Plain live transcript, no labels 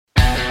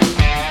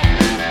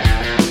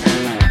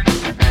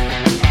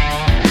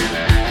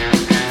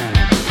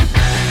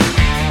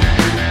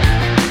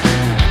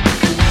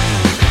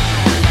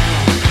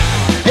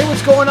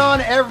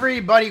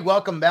Everybody,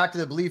 welcome back to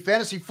the Believe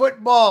Fantasy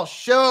Football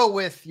Show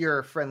with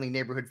your friendly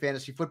neighborhood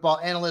fantasy football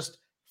analyst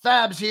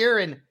Fabs here,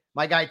 and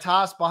my guy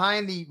Toss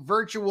behind the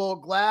virtual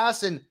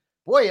glass. And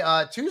boy,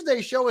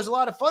 Tuesday's show was a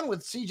lot of fun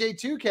with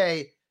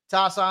CJ2K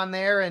Toss on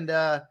there, and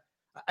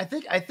I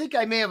think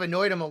I may have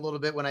annoyed him a little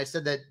bit when I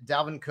said that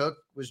Dalvin Cook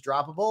was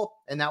droppable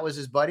and that was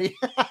his buddy.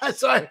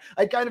 So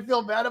I kind of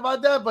feel bad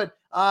about that, but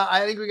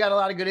I think we got a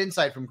lot of good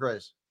insight from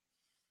Chris.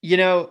 You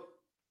know,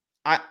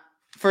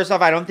 First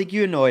off, I don't think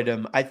you annoyed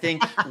him. I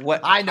think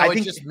what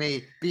it's just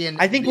me being.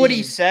 I think what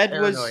he said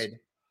paranoid.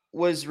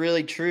 was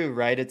really true,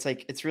 right? It's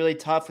like it's really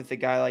tough with a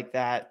guy like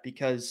that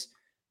because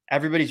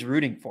everybody's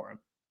rooting for him,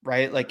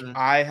 right? Like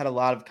I had a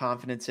lot of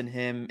confidence in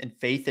him and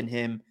faith in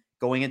him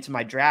going into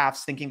my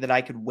drafts, thinking that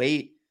I could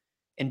wait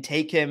and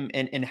take him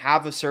and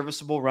have a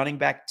serviceable running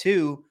back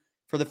too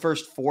for the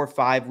first 4 or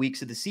 5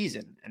 weeks of the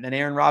season, and then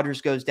Aaron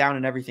Rodgers goes down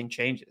and everything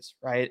changes,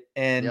 right?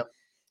 And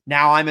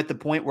now I'm at the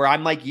point where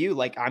I'm like you,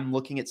 like I'm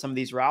looking at some of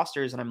these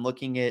rosters and I'm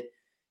looking at,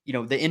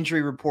 the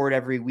injury report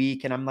every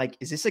week. And I'm like,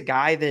 is this a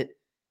guy that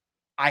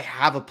I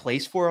have a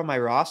place for on my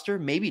roster?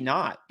 Maybe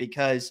not,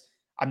 because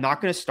I'm not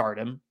going to start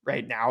him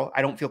right now.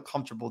 I don't feel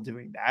comfortable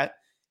doing that.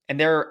 And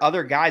there are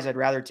other guys I'd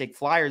rather take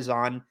flyers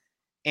on.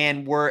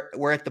 And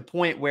we're at the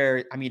point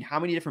where, I mean,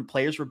 how many different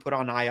players were put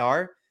on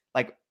IR?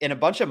 Like in a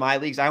bunch of my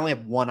leagues, I only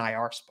have one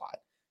IR spot.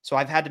 So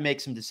I've had to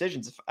make some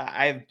decisions. If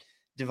I have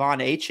Devon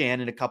Achane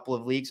in a couple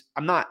of leagues,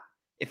 I'm not,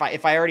 if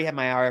I already have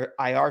my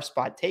IR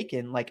spot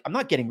taken, like I'm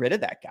not getting rid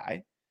of that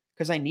guy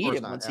because I need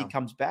him once he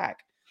comes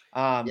back.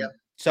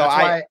 So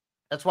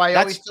that's why I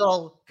always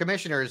tell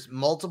commissioners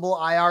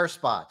multiple IR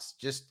spots.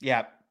 Just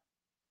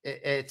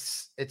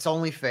it's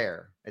only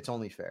fair. It's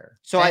only fair.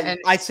 So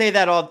I say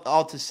that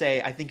all to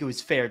say I think it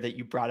was fair that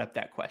you brought up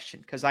that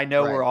question because I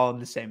know we're all in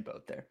the same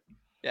boat there.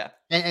 Yeah.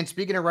 And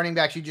speaking of running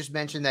backs, you just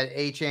mentioned that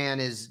Achane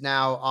is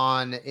now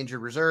on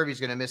injured reserve. He's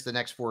going to miss the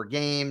next 4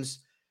 games,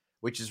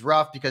 which is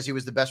rough because he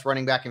was the best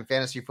running back in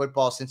fantasy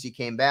football since he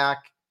came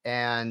back.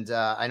 And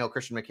I know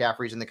Christian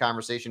McCaffrey's in the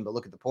conversation, but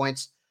look at the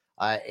points.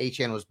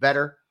 Achane was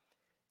better.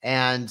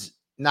 And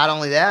not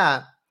only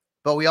that,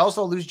 but we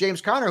also lose James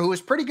Conner, who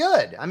was pretty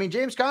good. I mean,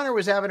 James Conner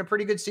was having a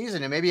pretty good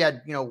season and maybe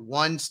had,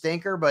 one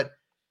stinker, but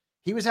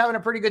he was having a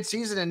pretty good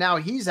season and now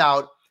he's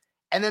out.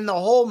 And then the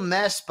whole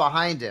mess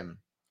behind him.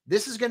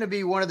 This is going to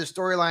be one of the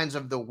storylines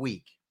of the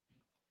week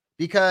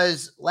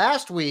because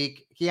last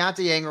week,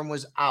 Keontae Ingram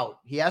was out.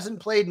 He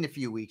hasn't played in a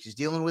few weeks. He's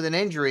dealing with an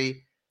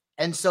injury.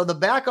 And so the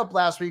backup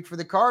last week for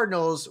the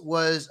Cardinals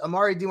was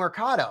Amari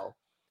DiMercato.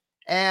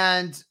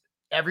 And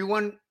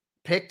everyone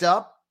picked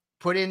up,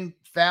 put in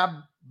fab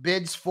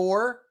bids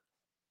for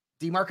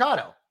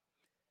DiMercato.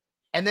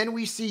 And then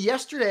we see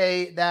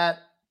yesterday that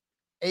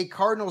a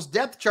Cardinals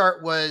depth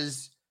chart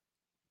was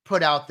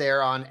put out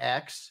there on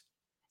X.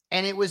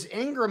 And it was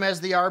Ingram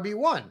as the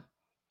RB1.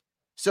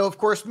 So, of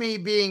course, me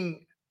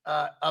being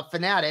a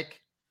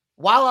fanatic,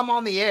 while I'm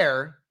on the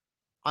air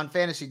on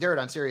Fantasy Dirt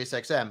on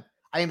SiriusXM,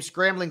 I am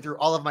scrambling through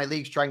all of my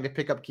leagues trying to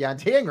pick up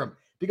Keontae Ingram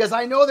because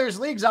I know there's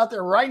leagues out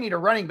there where I need a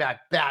running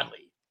back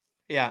badly.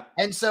 Yeah.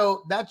 And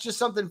so that's just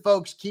something,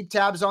 folks, keep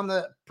tabs on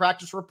the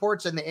practice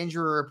reports and the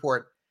injury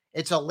report.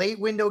 It's a late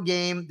window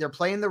game. They're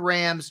playing the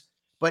Rams,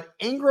 but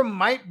Ingram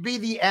might be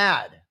the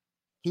ad.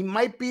 He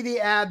might be the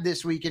ad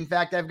this week. In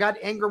fact, I've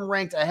got Ingram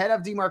ranked ahead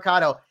of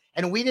DiMercato,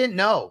 and we didn't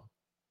know.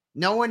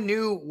 No one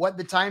knew what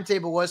the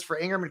timetable was for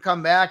Ingram to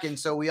come back, and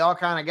so we all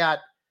kind of got,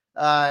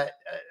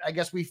 I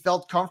guess we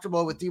felt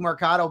comfortable with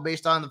DiMercato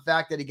based on the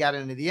fact that he got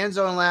into the end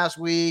zone last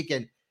week,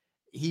 and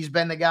he's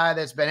been the guy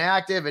that's been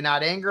active and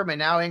not Ingram, and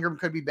now Ingram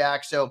could be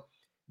back. So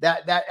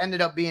that ended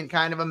up being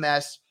kind of a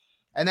mess.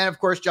 And then, of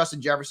course,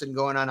 Justin Jefferson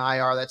going on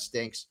IR. That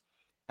stinks.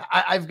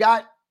 I've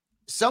got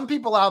some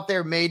people out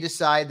there may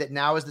decide that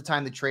now is the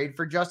time to trade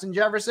for Justin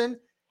Jefferson,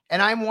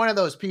 and I'm one of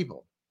those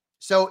people.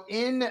 So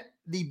in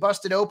the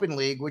Busted Open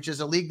League, which is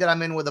a league that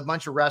I'm in with a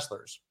bunch of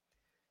wrestlers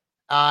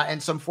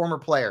and some former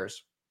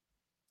players,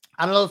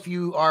 I don't know if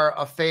you are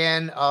a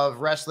fan of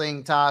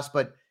wrestling, Toss,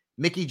 but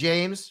Mickie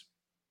James,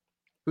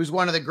 who's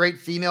one of the great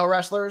female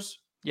wrestlers.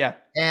 Yeah.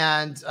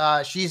 And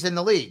she's in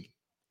the league.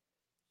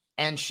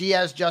 And she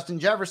has Justin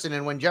Jefferson.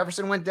 And when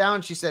Jefferson went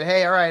down, she said,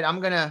 hey, all right, I'm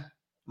going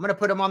to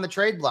put him on the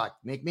trade block.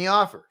 Make me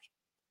offers.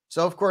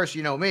 So, of course,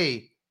 you know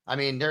me. I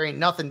mean, there ain't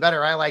nothing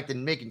better I like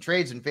than making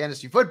trades in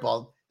fantasy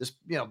football, this,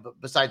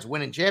 besides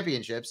winning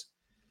championships.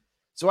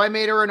 So I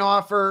made her an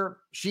offer.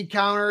 She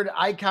countered.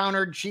 I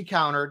countered. She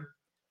countered.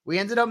 We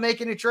ended up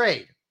making a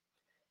trade.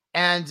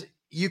 And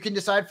you can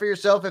decide for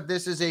yourself if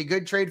this is a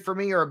good trade for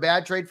me or a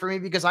bad trade for me,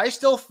 because I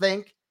still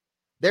think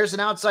there's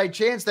an outside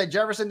chance that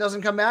Jefferson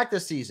doesn't come back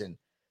this season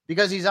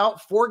because he's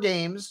out 4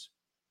 games.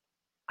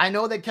 I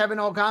know that Kevin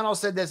O'Connell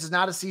said this is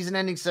not a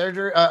season-ending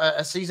surgery,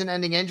 a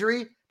season-ending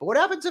injury. But what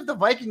happens if the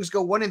Vikings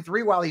go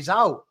 1-3 while he's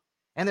out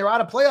and they're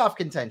out of playoff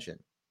contention?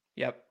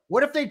 Yep.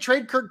 What if they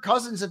trade Kirk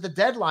Cousins at the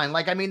deadline?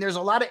 There's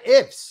a lot of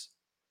ifs.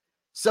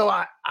 So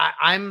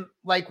I'm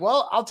like,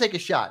 well, I'll take a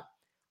shot.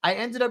 I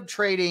ended up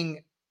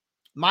trading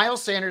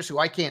Miles Sanders, who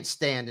I can't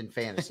stand in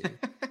fantasy,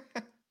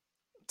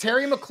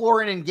 Terry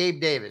McLaurin and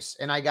Gabe Davis,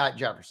 and I got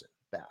Jefferson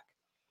back.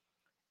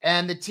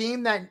 And the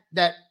team that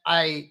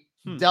I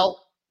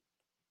dealt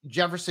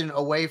Jefferson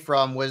away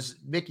from was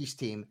Mickey's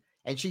team,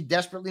 and she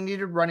desperately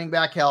needed running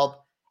back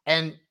help.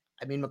 And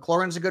I mean,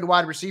 McLaurin's a good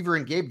wide receiver,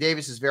 and Gabe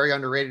Davis is very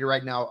underrated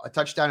right now. A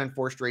touchdown in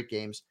 4 straight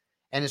games,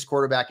 and his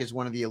quarterback is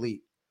one of the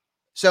elite.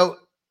 So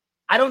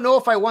I don't know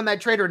if I won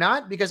that trade or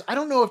not, because I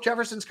don't know if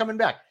Jefferson's coming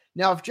back.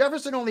 Now, if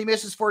Jefferson only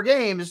misses 4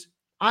 games,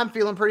 I'm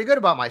feeling pretty good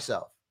about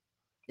myself.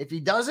 If he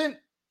doesn't,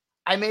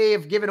 I may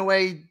have given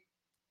away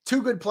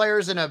 2 good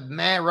players and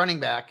a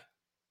running back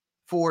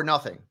for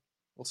nothing.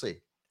 We'll see.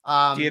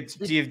 Do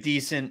you have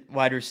decent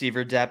wide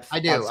receiver depth? I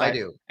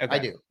do.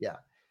 Yeah.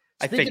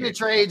 Speaking of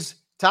trades,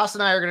 Toss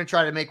and I are going to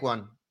try to make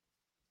one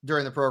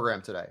during the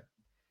program today,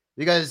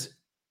 because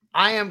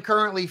I am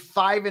currently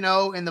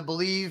 5-0 in the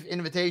Believe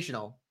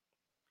Invitational,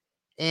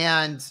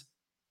 and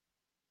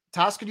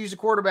Toss could use a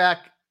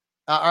quarterback.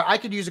 Or I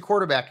could use a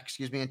quarterback,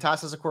 and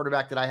Toss has a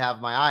quarterback that I have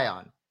my eye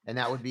on, and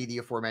that would be the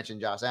aforementioned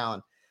Josh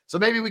Allen. So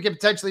maybe we could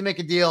potentially make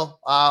a deal.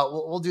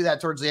 We'll do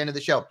that towards the end of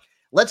the show.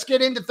 Let's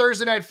get into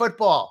Thursday Night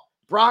Football.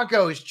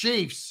 Broncos,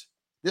 Chiefs.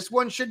 This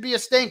one should be a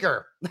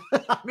stinker.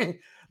 I mean,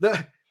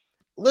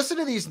 listen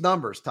to these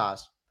numbers,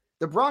 Toss.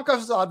 The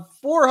Broncos are on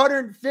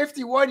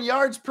 451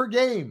 yards per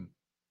game.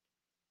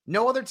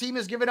 No other team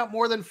has given up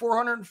more than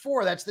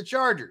 404. That's the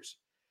Chargers.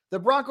 The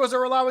Broncos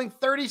are allowing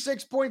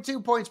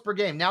 36.2 points per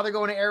game. Now they're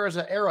going to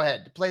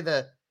Arrowhead to play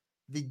the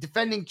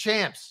defending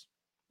champs.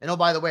 And oh,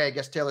 by the way, I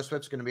guess Taylor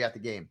Swift's going to be at the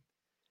game.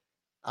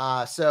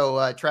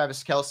 So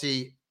Travis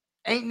Kelce,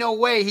 ain't no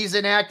way he's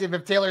inactive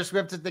if Taylor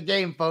Swift's at the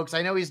game, folks.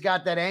 I know he's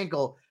got that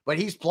ankle, but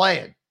he's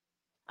playing.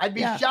 I'd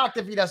be shocked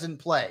if he doesn't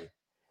play.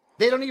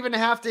 They don't even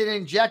have to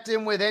inject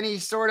him with any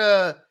sort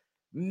of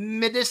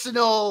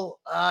medicinal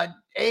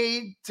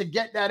aid to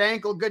get that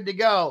ankle good to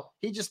go.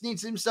 He just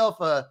needs himself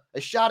a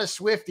shot of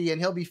Swifty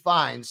and he'll be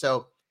fine.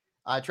 So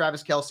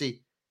Travis Kelce,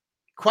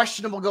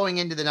 questionable going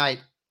into the night.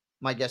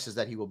 My guess is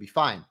that he will be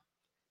fine.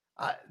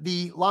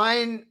 The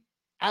line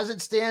as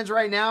it stands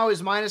right now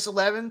is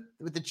 -11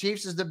 with the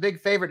Chiefs as the big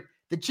favorite.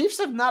 The Chiefs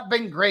have not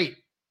been great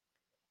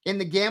in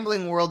the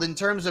gambling world in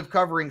terms of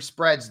covering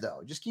spreads,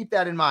 though. Just keep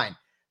that in mind.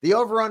 The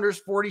over-under is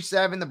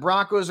 47. The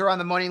Broncos are on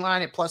the money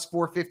line at plus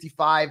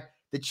 455.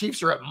 The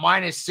Chiefs are at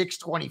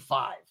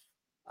 -625.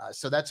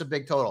 So that's a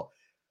big total.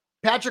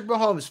 Patrick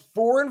Mahomes,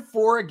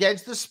 4-4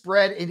 against the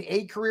spread in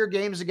 8 career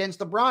games against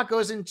the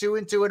Broncos and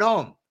 2-2 at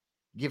home.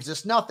 Gives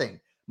us nothing.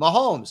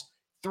 Mahomes,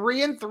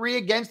 3-3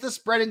 against the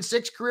spread in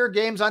 6 career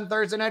games on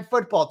Thursday Night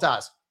Football.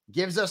 Toss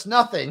gives us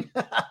nothing.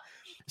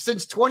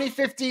 Since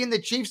 2015,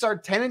 the Chiefs are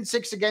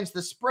 10-6 against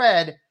the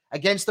spread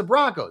against the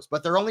Broncos,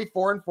 but they're only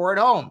 4-4 at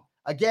home.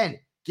 Again,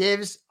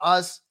 gives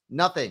us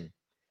nothing.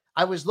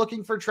 I was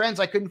looking for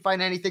trends. I couldn't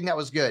find anything that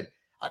was good.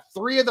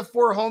 3 of the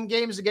 4 home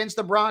games against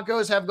the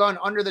Broncos have gone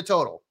under the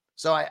total.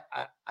 So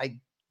I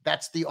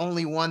that's the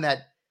only one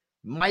that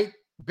might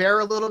bear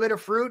a little bit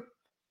of fruit.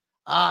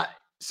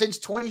 Since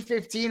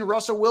 2015,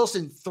 Russell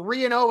Wilson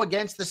 3-0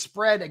 against the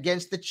spread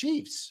against the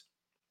Chiefs.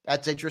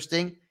 That's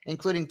interesting,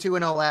 including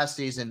 2-0 last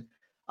season.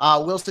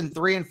 Wilson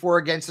 3-4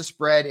 against the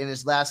spread in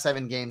his last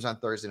 7 games on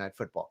Thursday Night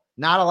Football.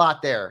 Not a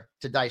lot there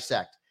to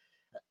dissect.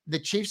 The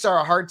Chiefs are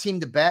a hard team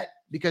to bet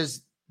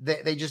because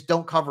they just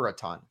don't cover a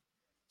ton.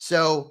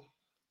 So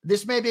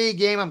this may be a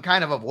game I'm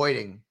kind of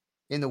avoiding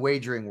in the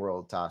wagering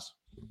world, Toss.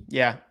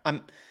 Yeah,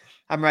 I'm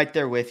right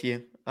there with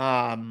you.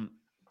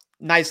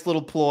 Nice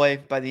little ploy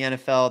by the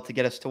NFL to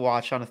get us to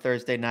watch on a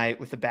Thursday night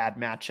with a bad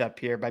matchup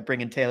here by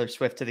bringing Taylor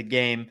Swift to the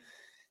game.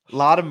 A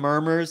lot of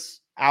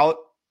murmurs out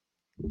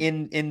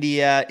in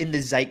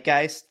the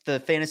zeitgeist,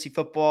 the fantasy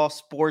football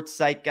sports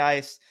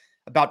zeitgeist,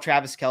 about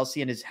Travis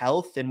Kelce and his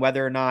health and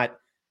whether or not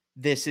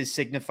this is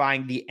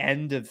signifying the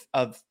end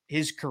of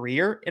his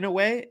career in a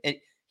way.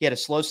 He had a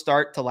slow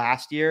start to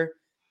last year.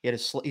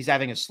 He's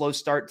having a slow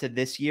start to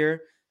this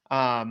year.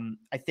 I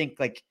think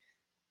like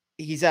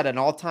he's at an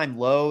all-time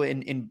low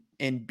in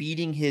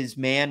beating his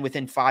man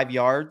within 5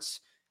 yards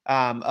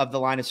of the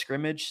line of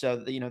scrimmage. So,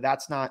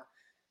 that's not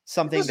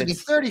something that's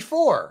he's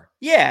 34.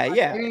 Yeah.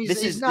 I mean,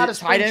 he's not a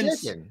tight end.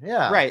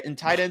 Yeah. Right. And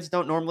tight ends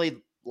don't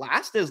normally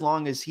last as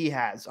long as he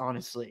has,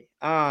 honestly.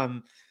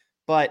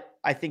 But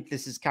I think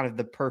this is kind of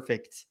the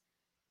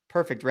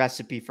perfect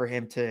recipe for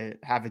him to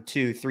have a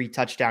 2-3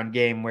 touchdown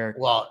game where,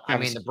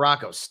 the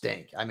Broncos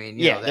stink. I mean,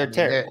 they're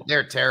terrible.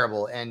 They're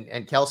terrible.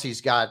 And Kelsey's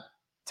got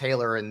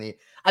Taylor in the,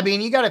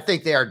 you got to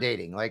think they are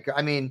dating. Like,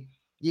 I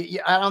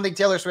don't think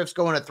Taylor Swift's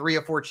going to 3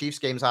 or 4 Chiefs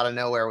games out of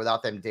nowhere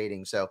without them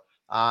dating. So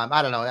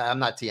I don't know. I'm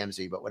not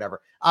TMZ, but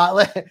whatever.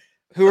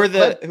 Who are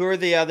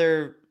the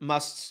other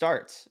must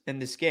starts in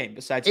this game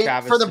besides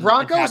Travis for the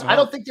Broncos? I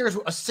don't think there's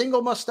a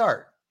single must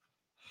start.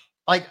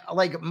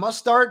 Like must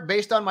start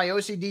based on my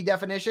OCD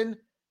definition,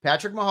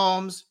 Patrick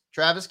Mahomes,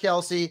 Travis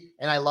Kelce,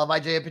 and I love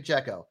Isaiah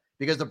Pacheco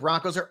because the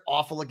Broncos are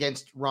awful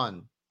against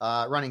running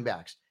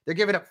backs. They're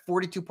giving up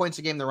 42 points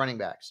a game to running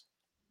backs.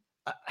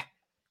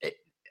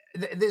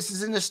 This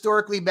is an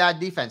historically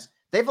bad defense.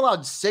 They've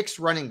allowed 6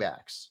 running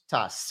backs,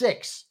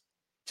 6,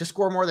 to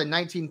score more than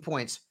 19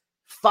 points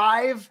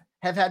 5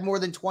 have had more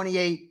than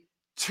 28,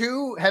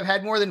 2 have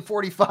had more than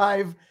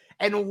 45,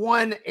 and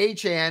 1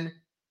 Achane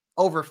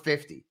over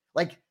 50.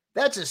 Like,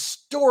 that's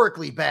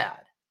historically bad.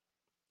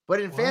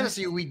 But in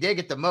fantasy, we dig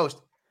it the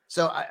most.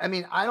 So, I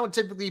mean, I don't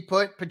typically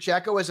put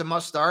Pacheco as a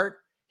must start.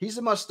 He's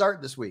a must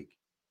start this week.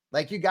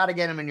 Like, you got to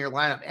get him in your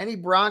lineup. Any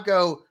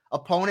Bronco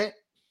opponent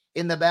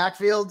in the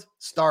backfield,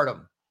 start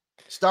him.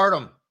 Start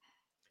him.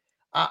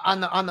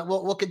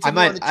 We'll continue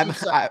on the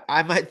Chiefs side.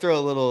 I might throw a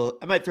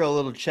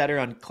little cheddar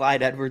on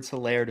Clyde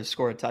Edwards-Helaire to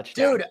score a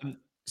touchdown. Dude,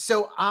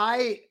 so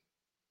I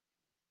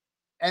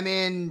am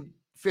in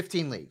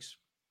 15 leagues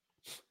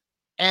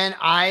and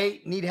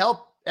I need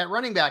help at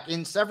running back.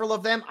 In several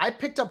of them, I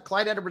picked up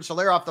Clyde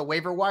Edwards-Helaire off the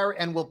waiver wire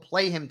and will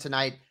play him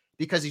tonight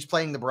because he's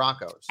playing the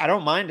Broncos. I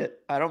don't mind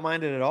it. I don't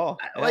mind it at all.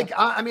 Yeah. Like,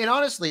 I mean,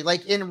 honestly,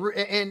 like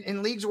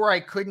in leagues where I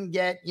couldn't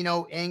get,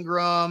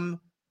 Ingram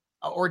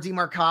or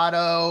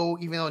DeMarcado,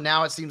 even though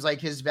now it seems like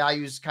his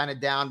value is kind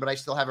of down, but I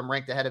still have him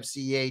ranked ahead of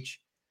CEH.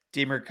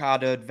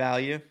 DeMarcado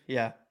value.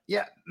 Yeah.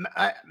 Yeah.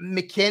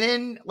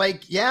 McKinnon,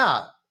 like,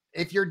 yeah,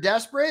 if you're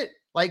desperate,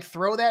 like,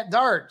 throw that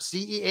dart.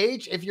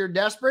 CEH, if you're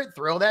desperate,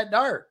 throw that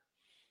dart.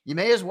 You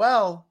may as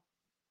well,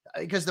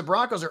 because the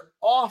Broncos are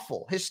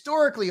awful,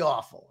 historically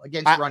awful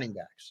against running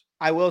backs.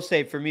 I will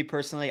say, for me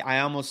personally,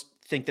 I almost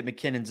think that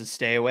McKinnon's a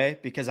stay away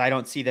because I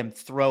don't see them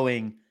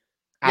throwing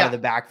out of the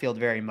backfield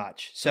very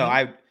much. So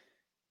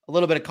a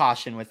little bit of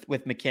caution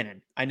with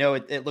McKinnon. I know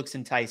it looks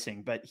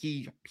enticing, but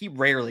he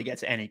rarely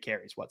gets any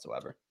carries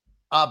whatsoever.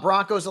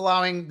 Broncos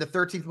allowing the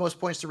 13th most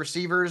points to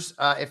receivers.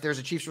 If there's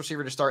a Chiefs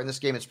receiver to start in this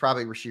game, it's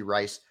probably Rashee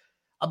Rice.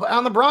 But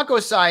on the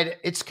Broncos side,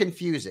 it's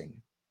confusing.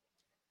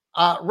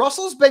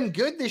 Russell's been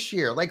good this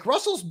year. Like,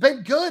 Russell's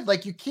been good.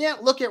 Like, you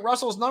can't look at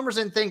Russell's numbers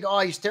and think, oh,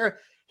 he's terrible.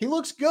 He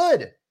looks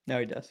good. No,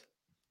 he does.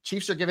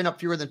 Chiefs are giving up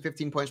fewer than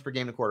 15 points per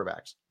game to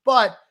quarterbacks.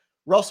 But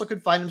Russell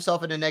could find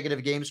himself in a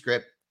negative game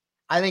script.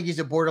 I think he's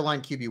a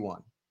borderline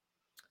QB1.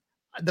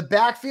 The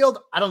backfield,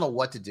 I don't know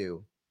what to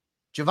do.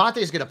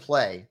 Javante's going to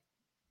play.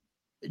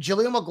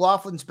 Jaleel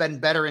McLaughlin's been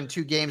better in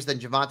 2 games than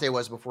Javante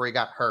was before he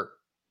got hurt.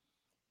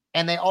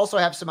 And they also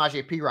have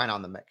Samaje Perine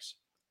on the mix.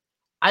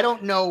 I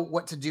don't know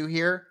what to do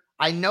here.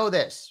 I know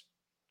this.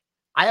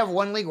 I have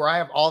one league where I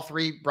have all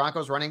 3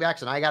 Broncos running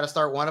backs, and I got to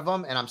start one of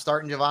them, and I'm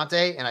starting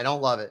Javante, and I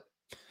don't love it.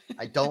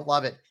 I don't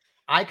love it.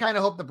 I kind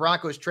of hope the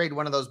Broncos trade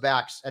one of those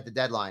backs at the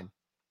deadline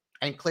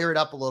and clear it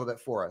up a little bit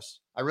for us.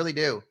 I really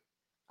do.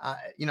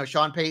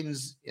 Sean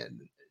Payton's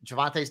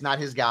Javante's not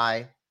his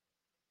guy.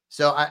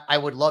 So I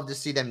would love to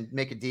see them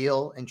make a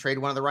deal and trade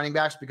one of the running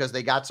backs because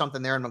they got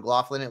something there in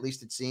McLaughlin, at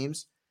least it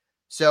seems.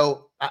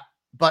 So,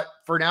 but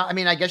for now, I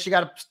mean, I guess you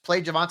got to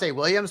play Javonte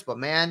Williams, but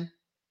man,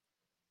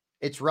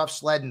 it's rough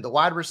sledding. The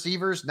wide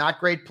receivers, not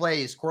great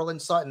plays. Courtland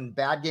Sutton,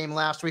 bad game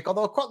last week,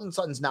 although Courtland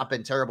Sutton's not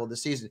been terrible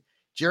this season.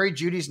 Jerry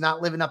Jeudy's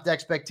not living up to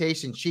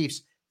expectations.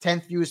 Chiefs,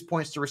 10th fewest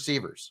points to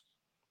receivers.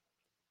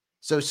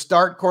 So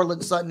start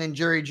Courtland Sutton and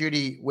Jerry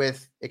Jeudy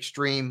with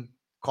extreme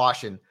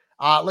caution.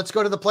 Let's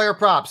go to the player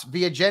props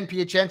via Jen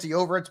Piacenti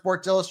over at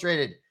Sports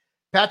Illustrated.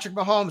 Patrick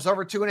Mahomes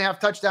over 2.5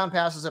 touchdown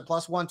passes at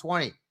plus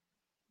 120.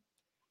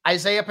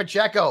 Isaiah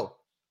Pacheco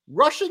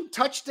rushing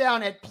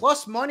touchdown at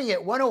plus money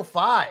at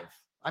 105.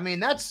 I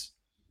mean, that's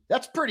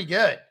pretty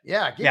good.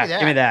 Yeah,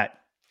 give me that.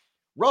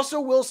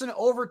 Russell Wilson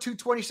over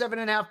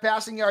 227.5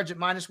 passing yards at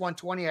minus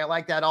 120. I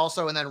like that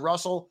also. And then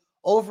Russell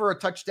over a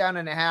touchdown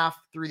and a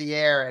half through the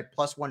air at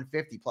plus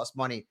 150 plus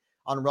money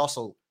on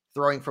Russell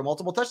throwing for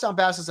multiple touchdown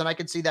passes. And I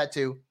could see that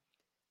too.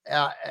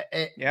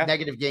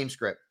 Negative game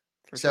script.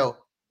 So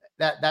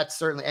that's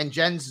certainly, and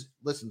Jen's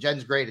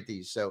great at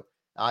these. So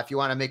if you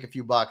want to make a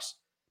few bucks,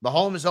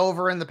 Mahomes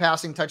over in the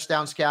passing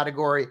touchdowns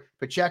category,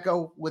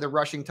 Pacheco with a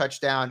rushing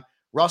touchdown,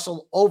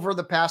 Russell over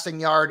the passing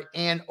yard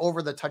and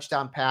over the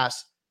touchdown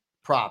pass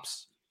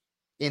props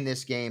in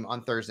this game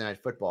on Thursday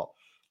Night Football.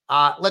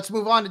 Let's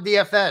move on to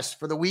DFS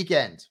for the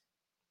weekend.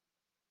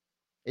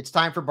 It's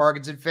time for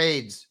bargains and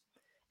fades.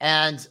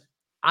 And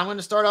I'm going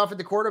to start off at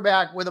the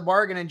quarterback with a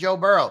bargain in Joe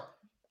Burrow.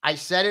 I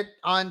said it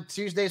on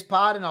Tuesday's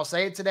pod, and I'll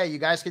say it today. You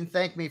guys can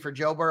thank me for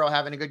Joe Burrow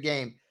having a good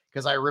game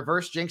because I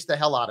reverse jinxed the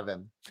hell out of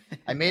him.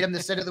 I made him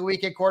the sit of the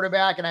week at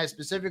quarterback, and I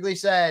specifically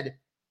said,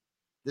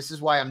 this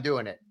is why I'm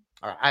doing it.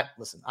 All right,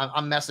 listen,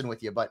 I'm messing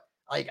with you, but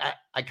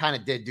I kind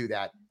of did do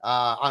that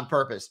on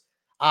purpose.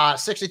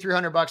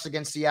 $6,300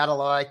 against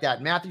Seattle. I like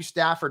that. Matthew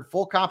Stafford,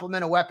 full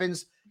complement of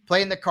weapons,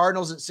 playing the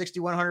Cardinals at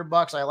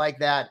 $6,100. I like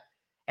that.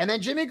 And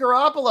then Jimmy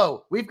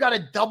Garoppolo. We've got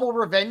a double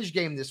revenge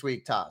game this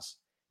week, Toss.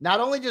 Not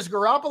only does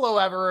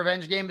Garoppolo have a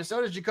revenge game, but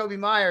so does Jacoby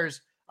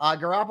Myers.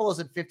 Garoppolo's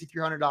at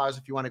 $5,300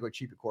 if you want to go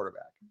cheap at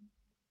quarterback.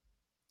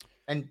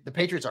 And the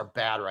Patriots are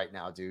bad right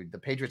now, dude. The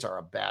Patriots are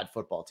a bad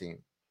football team.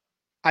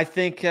 I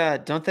think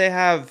don't they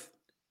have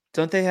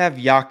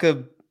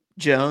Jakob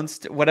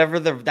Jones, whatever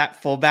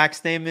that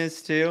fullback's name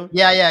is too?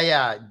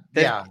 Yeah.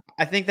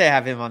 I think they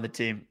have him on the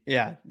team.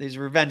 Yeah, there's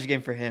a revenge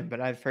game for him,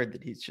 but I've heard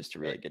that he's just a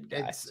really good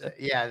guy.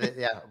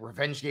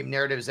 Revenge game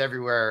narratives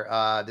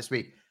everywhere this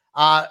week.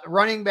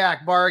 Running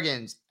back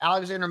bargains.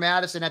 Alexander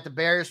Madison at the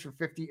Bears for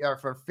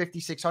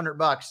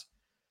 $5,600.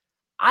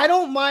 I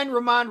don't mind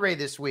Ramondre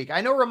this week. I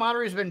know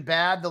Ramondre's been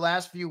bad the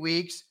last few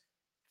weeks.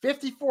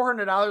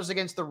 $5,400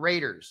 against the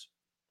Raiders.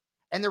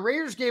 And the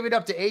Raiders gave it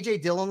up to A.J.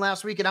 Dillon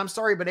last week, and I'm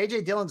sorry, but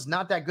A.J. Dillon's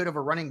not that good of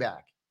a running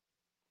back.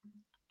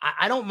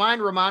 I don't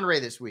mind Ramondre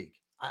this week.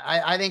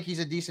 I think he's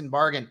a decent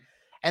bargain.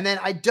 And then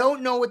I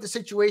don't know what the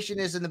situation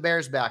is in the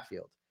Bears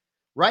backfield.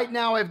 Right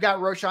now, I've got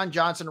Roschon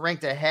Johnson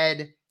ranked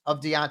ahead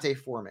of D'Onta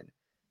Foreman.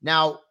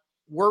 Now,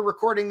 we're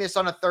recording this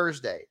on a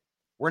Thursday.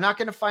 We're not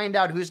going to find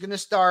out who's going to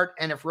start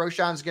and if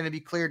Roschon's going to be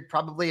cleared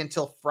probably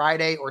until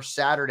Friday or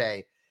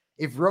Saturday.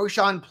 If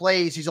Roschon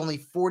plays, he's only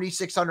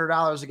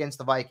 $4,600 against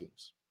the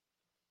Vikings.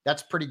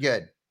 That's pretty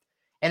good.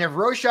 And if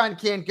Roschon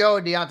can't go,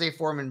 D'Onta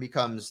Foreman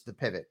becomes the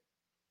pivot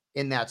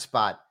in that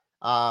spot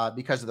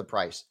because of the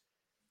price.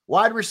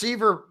 Wide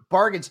receiver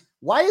bargains.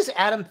 Why is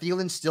Adam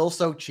Thielen still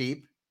so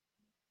cheap?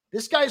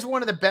 This guy's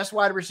one of the best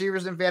wide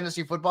receivers in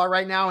fantasy football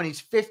right now, and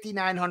he's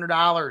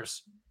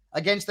 $5,900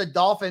 against the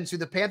Dolphins, who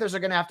the Panthers are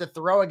going to have to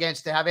throw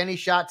against to have any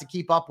shot to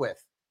keep up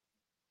with.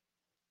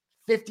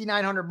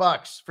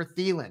 $5,900 for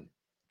Thielen.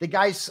 The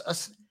guy's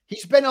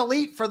he's been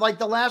elite for like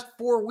the last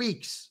 4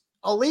 weeks.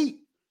 Elite,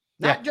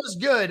 not just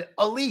good,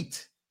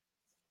 elite.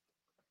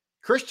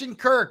 Christian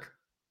Kirk,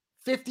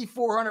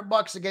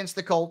 $5,400 against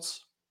the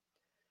Colts.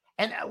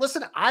 And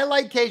listen, I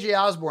like KJ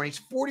Osborne.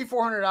 He's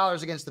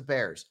 $4,400 against the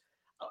Bears.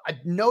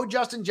 No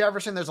Justin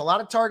Jefferson. There's a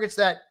lot of targets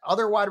that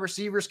other wide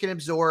receivers can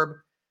absorb.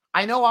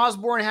 I know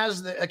Osborne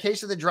has a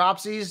case of the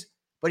dropsies,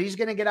 but he's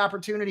going to get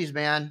opportunities,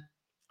 man.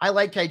 I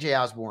like KJ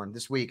Osborne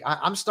this week.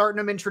 I'm starting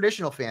him in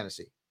traditional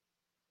fantasy.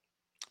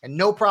 And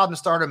no problem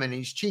starting him, and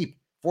he's cheap,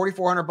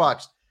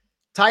 $4,400.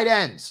 Tight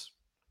ends.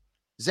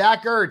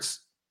 Zach Ertz.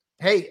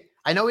 Hey,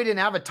 I know he didn't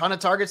have a ton of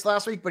targets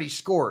last week, but he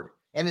scored.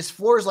 And his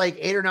floor is like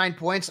 8 or 9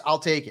 points. I'll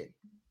take it.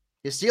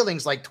 His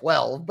ceiling's like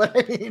 12. But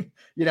I mean,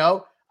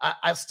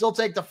 I still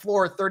take the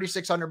floor at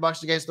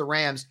 $3,600 against the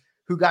Rams,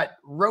 who got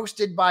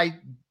roasted by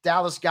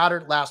Dallas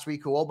Goedert last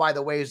week, who, oh, by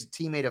the way, is a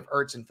teammate of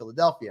Ertz in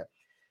Philadelphia.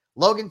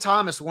 Logan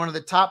Thomas, one of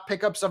the top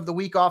pickups of the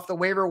week off the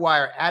waiver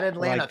wire at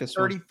Atlanta,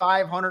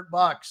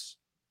 $3,500.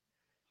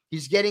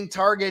 He's getting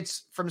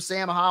targets from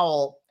Sam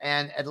Howell,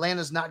 and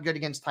Atlanta's not good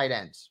against tight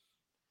ends.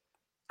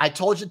 I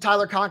told you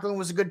Tyler Conklin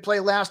was a good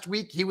play last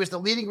week. He was the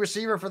leading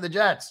receiver for the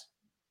Jets.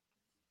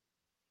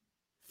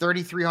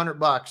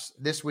 $3,300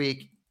 this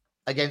week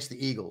against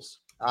the Eagles.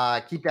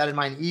 Keep that in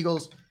mind.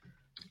 Eagles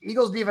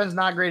defense is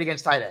not great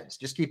against tight ends.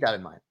 Just keep that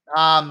in mind.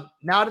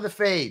 Now to the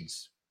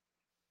fades.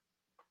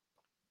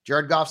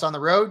 Jared Goff's on the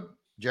road.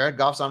 Jared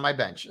Goff's on my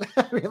bench.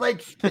 I mean,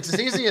 like, it's as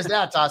easy as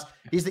that, Toss.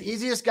 He's the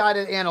easiest guy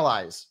to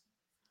analyze.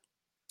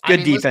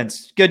 Good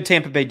defense. Listen, good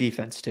Tampa Bay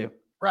defense, too.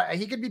 Right.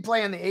 He could be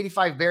playing the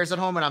 85 Bears at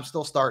home, and I'm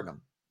still starting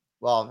him.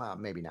 Well,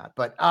 maybe not,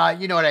 but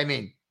you know what I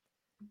mean.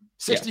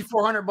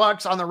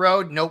 $6,400 on the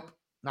road. Nope.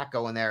 Not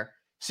going there.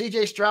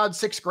 CJ Stroud,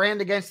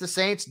 $6,000 against the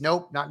Saints.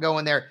 Nope. Not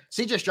going there.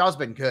 CJ Stroud's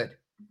been good.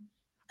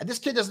 And this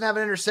kid doesn't have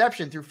an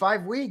interception through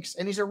 5 weeks,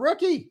 and he's a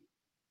rookie.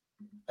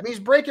 I mean, he's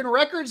breaking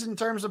records in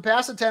terms of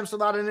pass attempts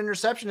without an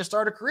interception to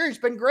start a career. He's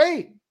been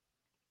great.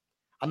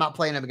 I'm not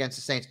playing him against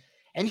the Saints.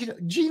 And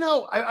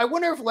Geno, I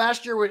wonder if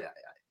last year would.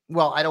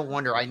 Well, I don't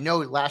wonder. I know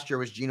last year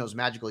was Geno's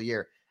magical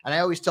year. And I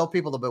always tell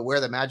people to beware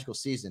the magical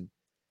season.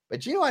 But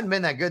Geno hadn't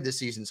been that good this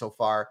season so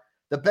far.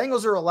 The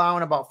Bengals are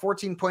allowing about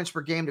 14 points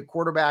per game to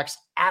quarterbacks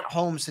at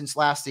home since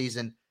last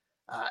season.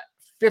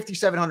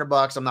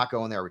 $5,700. I'm not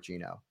going there with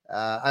Geno.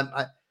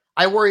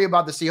 I worry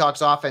about the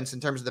Seahawks offense in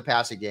terms of the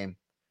passing game.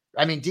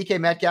 I mean, DK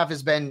Metcalf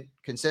has been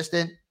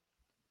consistent,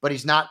 but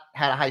he's not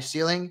had a high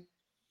ceiling.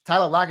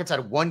 Tyler Lockett's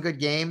had one good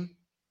game.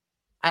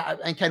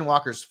 And Ken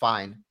Walker's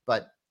fine,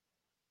 but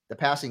the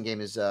passing game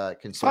is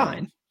concerning.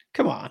 Fine.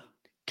 Come on.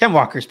 Ken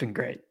Walker's been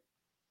great.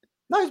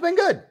 No, he's been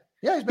good.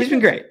 Yeah, he's been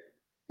great.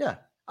 Yeah.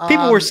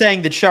 People were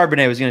saying that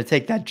Charbonnet was going to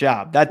take that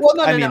job. No.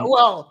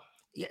 Well,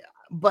 yeah,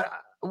 but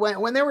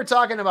when they were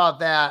talking about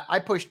that, I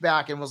pushed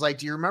back and was like,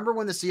 do you remember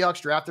when the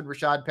Seahawks drafted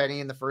Rashad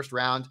Penny in the first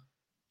round?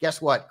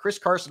 Guess what? Chris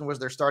Carson was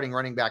their starting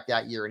running back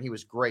that year, and he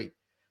was great.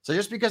 So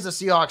just because the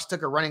Seahawks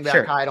took a running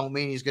back high, don't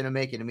mean he's going to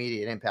make an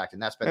immediate impact,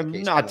 and that's been the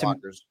case. Ken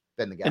Walker's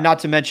been the guy. And not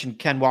to mention,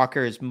 Ken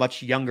Walker is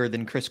much younger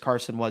than Chris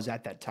Carson was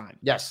at that time.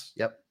 Yes.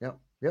 Yep.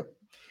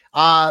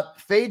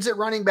 Fades at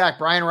running back,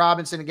 Brian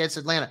Robinson against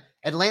Atlanta.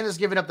 Atlanta's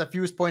given up the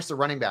fewest points to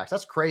running backs.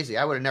 That's crazy.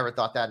 I would have never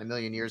thought that in a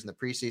million years in the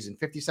preseason.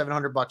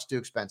 $5,700 too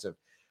expensive.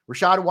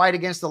 Rashad White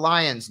against the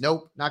Lions.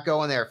 Nope, not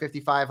going there.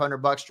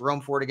 $5,500.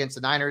 Jerome Ford against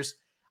the Niners.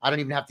 I don't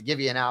even have to give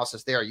you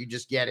analysis there. You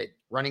just get it.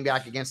 Running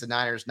back against the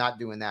Niners, not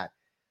doing that.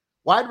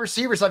 Wide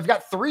receivers, I've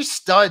got 3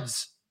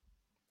 studs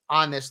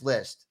on this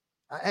list.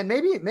 And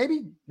maybe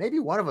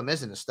one of them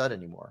isn't a stud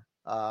anymore.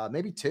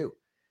 Maybe 2.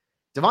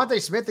 Devontae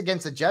Smith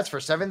against the Jets for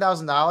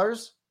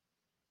 $7,000.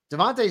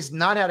 Devontae's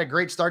not had a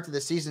great start to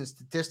the season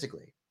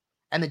statistically.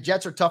 And the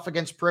Jets are tough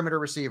against perimeter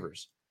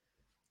receivers.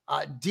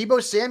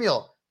 Deebo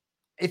Samuel,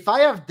 if I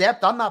have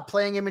depth, I'm not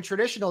playing him in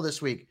traditional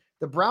this week.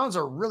 The Browns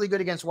are really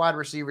good against wide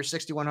receivers.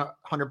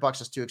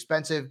 $6,100 is too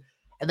expensive.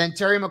 And then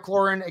Terry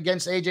McLaurin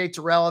against AJ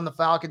Terrell and the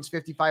Falcons,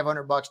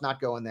 $5,500,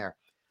 not going there.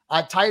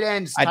 Tight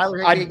ends, Tyler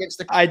Higbee against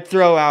the. I'd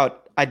throw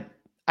out.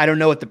 I don't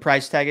know what the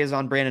price tag is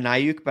on Brandon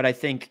Ayuk, but I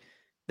think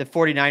the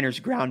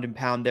 49ers ground and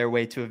pound their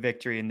way to a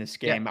victory in this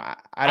game. Yeah.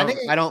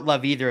 I don't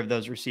love either of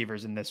those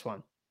receivers in this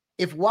one.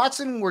 If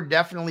Watson were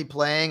definitely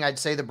playing, I'd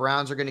say the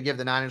Browns are going to give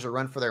the Niners a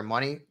run for their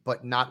money,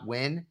 but not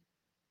win.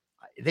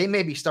 They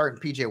may be starting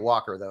PJ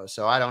Walker, though,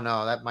 so I don't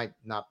know. That might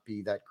not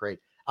be that great.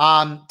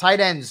 Tight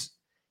ends.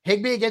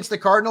 Higbee against the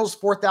Cardinals,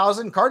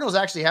 4,000. Cardinals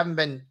actually haven't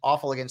been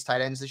awful against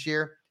tight ends this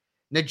year.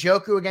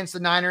 Njoku against the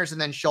Niners, and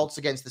then Schultz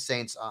against the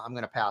Saints. I'm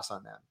going to pass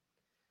on them.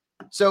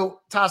 So,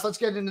 Toss, let's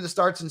get into the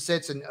starts and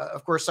sits. And,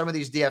 of course, some of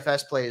these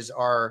DFS plays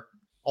are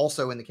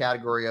also in the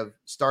category of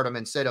start them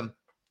and sit them.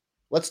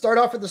 Let's start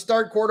off with the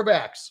start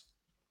quarterbacks.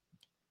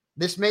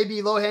 This may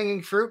be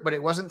low-hanging fruit, but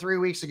it wasn't 3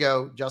 weeks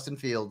ago. Justin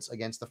Fields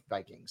against the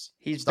Vikings.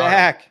 He's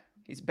back.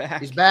 He's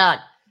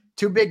back.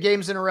 2 big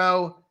games in a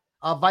row.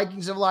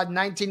 Vikings have allowed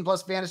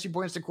 19-plus fantasy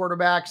points to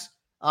quarterbacks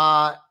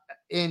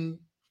in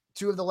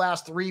 2 of the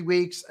last 3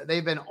 weeks.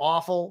 They've been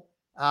awful.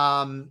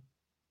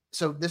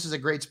 So this is a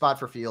great spot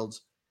for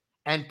Fields.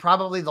 And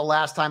probably the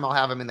last time I'll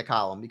have him in the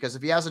column, because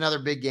if he has another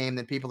big game,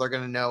 then people are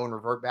going to know and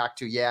revert back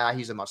to, yeah,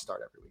 he's a must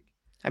start every week.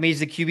 I mean,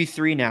 he's the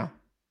QB3 now.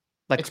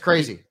 It's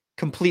crazy.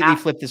 Completely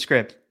flipped the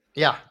script.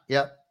 Yeah.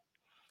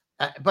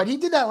 But he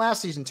did that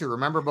last season too,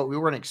 remember? But we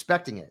weren't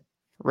expecting it.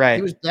 Right.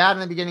 He was bad in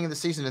the beginning of the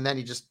season, and then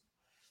he just,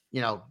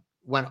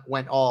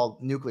 went all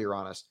nuclear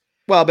on us.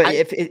 Well, but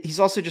he's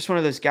also just one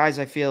of those guys,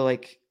 I feel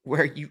like,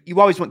 where you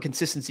always want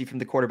consistency from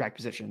the quarterback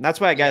position. That's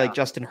why a guy like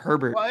Justin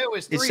Herbert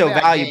is so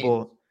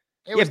valuable. Games.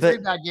 It was 3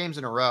 bad games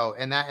in a row,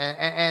 and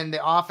the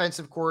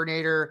offensive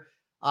coordinator,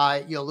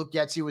 Luke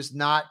Getsy was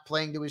not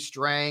playing to his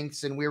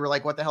strengths, and we were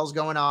like, "What the hell's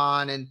going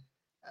on?" And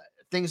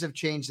things have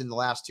changed in the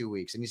last 2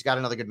 weeks, and he's got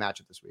another good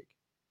matchup this week.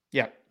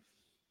 Yeah.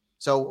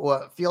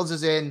 So Fields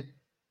is in.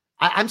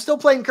 I'm still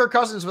playing Kirk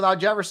Cousins without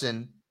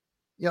Jefferson.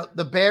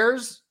 The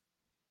Bears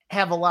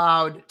have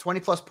allowed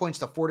 20-plus points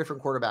to 4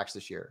 different quarterbacks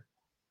this year.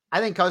 I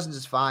think Cousins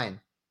is fine.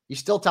 He's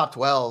still top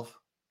 12.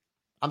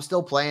 I'm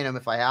still playing him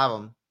if I have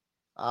him.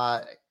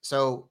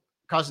 So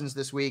Cousins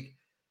this week.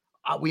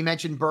 We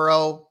mentioned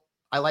Burrow.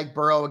 I like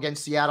Burrow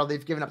against Seattle.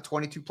 They've given up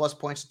 22-plus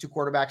points to 2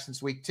 quarterbacks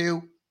since week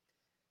 2.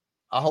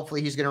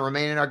 Hopefully he's going to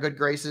remain in our good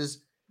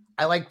graces.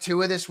 I like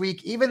Tua this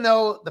week, even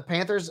though the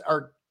Panthers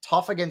are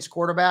tough against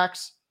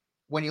quarterbacks.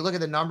 When you look at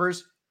the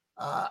numbers,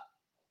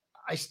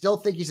 I still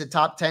think he's a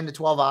top 10 to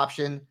 12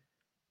 option.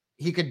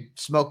 He could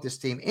smoke this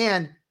team.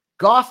 And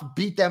Goff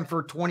beat them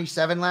for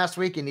 27 last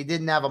week, and he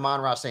didn't have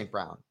Amon-Ra St.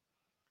 Brown.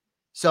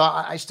 So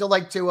I still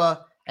like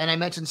Tua. And I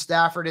mentioned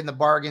Stafford in the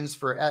bargains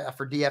for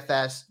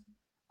DFS.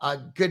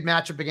 Good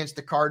matchup against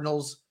the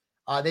Cardinals.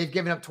 They've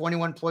given up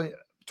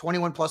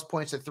 21-plus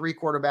points to 3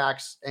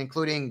 quarterbacks,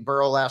 including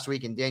Burrow last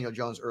week and Daniel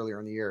Jones earlier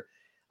in the year.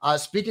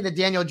 Speaking of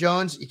Daniel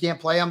Jones, you can't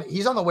play him.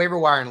 He's on the waiver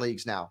wire in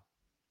leagues now.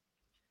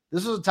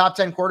 This was a top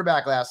 10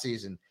 quarterback last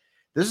season.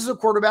 This is a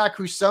quarterback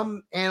who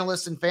some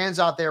analysts and fans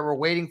out there were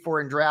waiting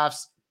for in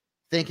drafts,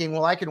 thinking,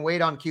 well, I can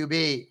wait on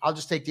QB. I'll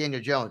just take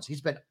Daniel Jones.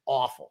 He's been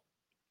awful.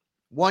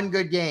 1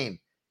 good game.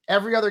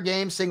 Every other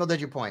game,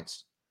 single-digit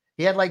points.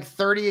 He had like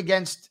 30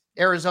 against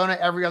Arizona.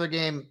 Every other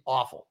game,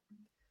 awful.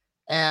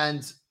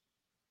 And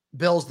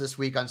Bills this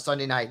week on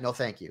Sunday night, no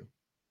thank you.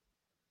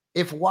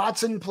 If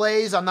Watson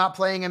plays, I'm not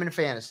playing him in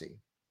fantasy.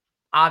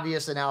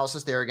 Obvious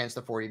analysis there against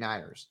the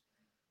 49ers.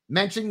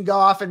 Mention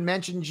Goff and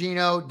mention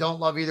Geno. Don't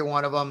love either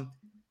one of them.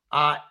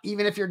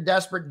 Even if you're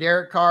desperate,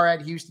 Derek Carr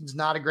at Houston's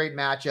not a great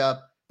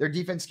matchup. Their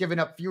defense giving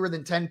up fewer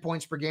than 10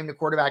 points per game to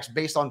quarterbacks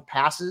based on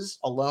passes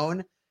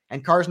alone,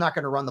 and Carr's not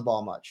going to run the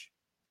ball much.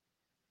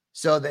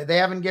 So they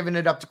haven't given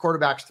it up to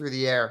quarterbacks through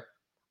the air.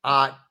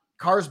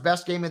 Carr's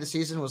best game of the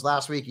season was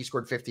last week. He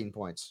scored 15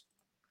 points.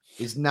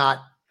 He's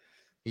not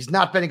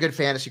been a good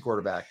fantasy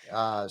quarterback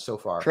so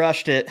far.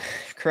 Crushed it,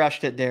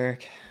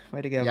 Derek.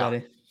 Way to go,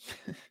 buddy.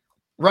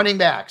 Running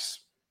backs.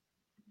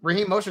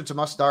 Raheem Mostert's a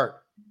must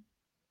start.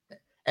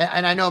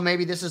 And I know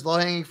maybe this is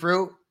low-hanging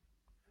fruit,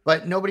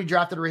 but nobody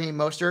drafted Raheem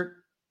Mostert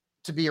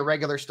to be a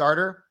regular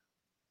starter.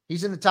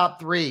 He's in the top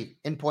 3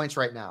 in points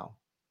right now.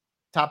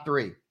 Top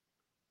 3.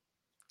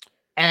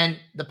 And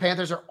the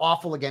Panthers are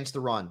awful against the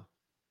run.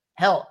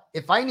 Hell,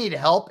 if I need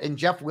help and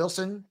Jeff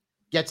Wilson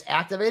gets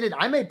activated,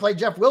 I may play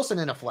Jeff Wilson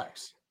in a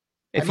flex.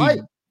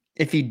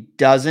 If he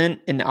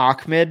doesn't and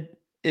Ahmed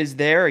is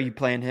there, are you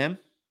playing him?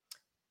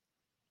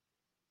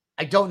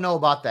 I don't know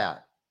about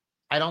that.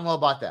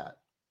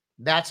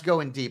 That's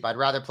going deep. I'd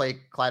rather play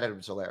Clyde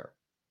Edwards-Helaire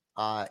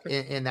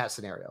in that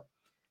scenario.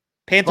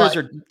 Panthers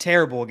are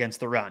terrible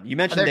against the run. You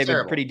mentioned they've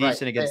been pretty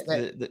decent against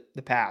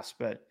the pass,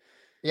 but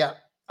yeah.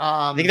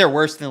 I think they're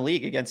worse than the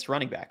league against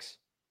running backs.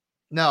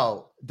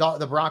 No,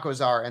 the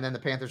Broncos are, and then the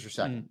Panthers are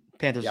second.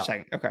 Panthers are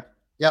second. Okay.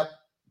 Yep.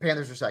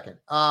 Panthers are second.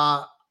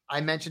 I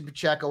mentioned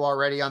Pacheco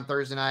already on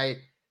Thursday night.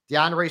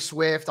 DeAndre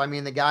Swift. I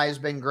mean, the guy has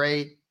been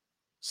great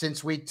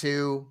since week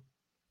 2.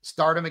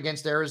 Start him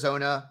against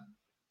Arizona.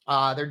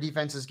 Their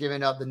defense has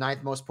given up the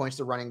 9th most points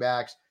to running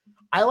backs.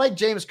 I like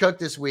James Cook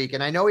this week,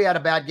 and I know he had a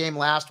bad game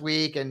last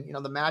week, and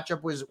the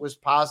matchup was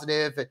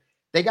positive.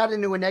 they got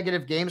into a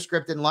negative game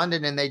script in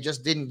London and they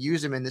just didn't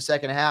use him in the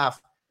second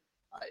half.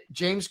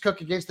 James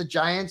Cook against the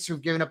Giants,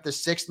 who've given up the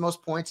 6th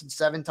most points and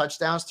 7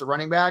 touchdowns to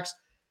running backs.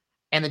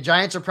 And the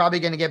Giants are probably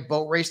going to get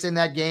boat raced in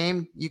that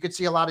game. You could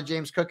see a lot of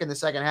James Cook in the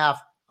second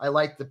half. I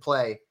like the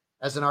play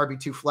as an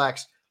RB2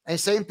 flex. And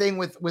same thing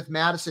with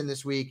Madison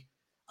this week.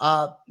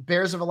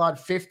 Bears have allowed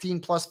 15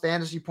 plus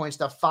fantasy points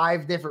to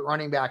 5 different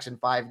running backs in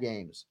 5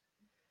 games.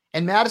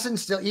 And Madison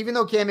still, even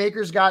though Cam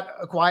Akers got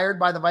acquired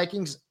by the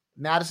Vikings,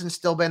 Madison's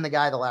still been the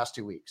guy the last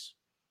 2 weeks.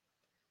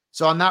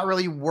 So I'm not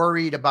really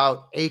worried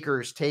about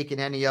Akers taking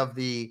any of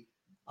the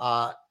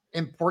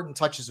important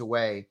touches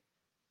away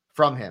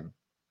from him.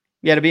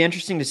 Yeah, it'll be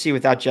interesting to see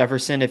without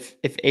Jefferson if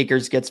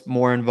Akers gets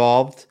more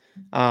involved,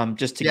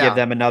 just to give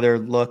them another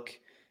look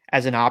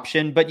as an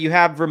option. But you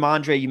have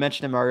Ramondre, you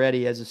mentioned him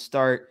already as a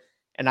start,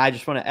 and I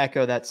just want to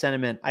echo that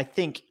sentiment. I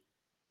think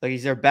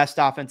he's their best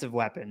offensive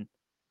weapon.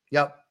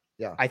 Yep.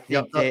 Yeah.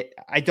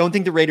 I don't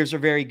think the Raiders are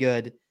very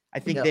good. I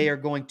think they are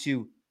going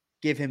to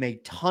give him a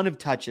ton of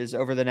touches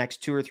over the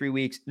next 2 or 3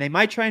 weeks. And they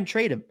might try and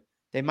trade him.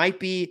 They might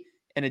be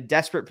in a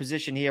desperate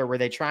position here where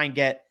they try and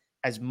get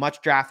as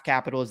much draft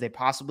capital as they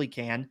possibly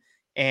can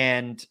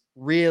and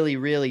really,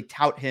 really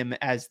tout him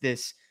as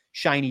this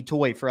shiny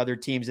toy for other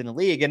teams in the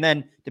league. And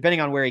then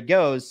depending on where he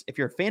goes, if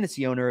you're a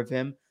fantasy owner of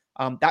him,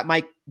 that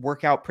might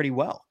work out pretty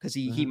well because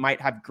he might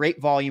have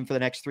great volume for the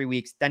next 3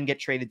 weeks, then get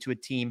traded to a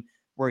team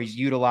where he's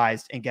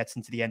utilized and gets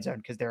into the end zone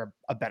because they're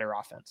a better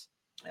offense.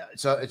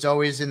 So it's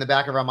always in the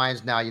back of our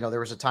minds now.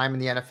 There was a time in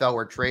the NFL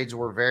where trades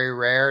were very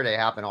rare. They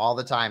happen all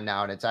the time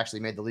now, and it's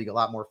actually made the league a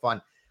lot more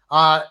fun.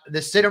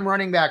 The sit-em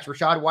running backs,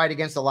 Rachaad White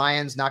against the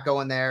Lions, not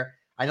going there.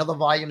 I know the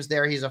volume's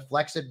there. He's a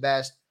flex at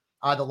best.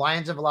 The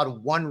Lions have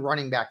allowed 1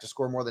 running back to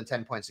score more than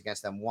 10 points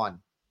against them. 1.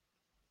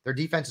 Their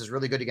defense is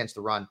really good against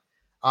the run.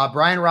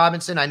 Brian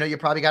Robinson, I know you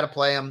probably got to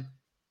play him.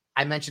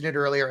 I mentioned it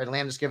earlier.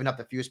 Atlanta's given up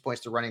the fewest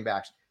points to running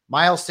backs.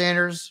 Miles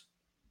Sanders,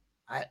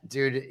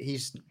 dude,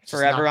 he's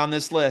forever on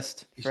this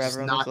list.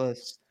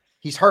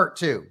 He's hurt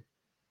too.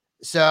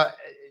 So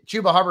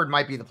Chuba Hubbard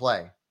might be the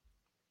play.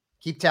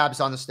 Keep tabs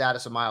on the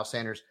status of Miles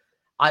Sanders.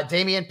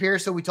 Dameon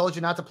Pierce, who we told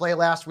you not to play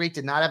last week,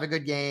 did not have a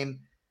good game.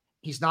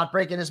 He's not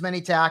breaking as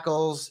many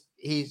tackles.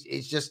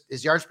 He's just,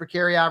 his yards per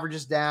carry average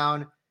is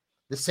down.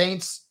 The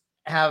Saints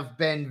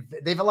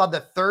they've allowed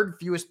the 3rd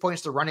fewest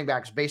points to running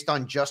backs based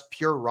on just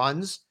pure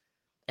runs.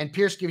 And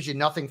Pierce gives you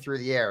nothing through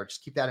the air.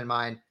 Just keep that in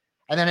mind.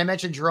 And then I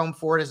mentioned Jerome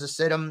Ford as a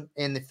sit-em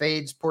in the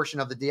fades portion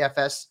of the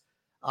DFS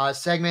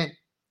segment.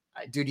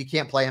 Dude, you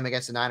can't play him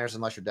against the Niners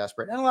unless you're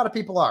desperate. And a lot of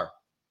people are.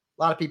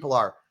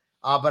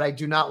 But I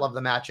do not love the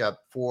matchup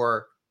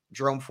for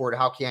Jerome Ford.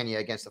 How can you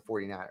against the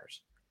 49ers?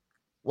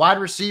 Wide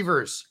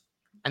receivers.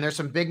 And there's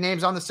some big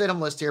names on the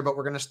sit-em list here, but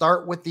we're going to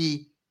start with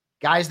the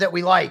guys that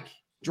we like.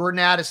 Jordan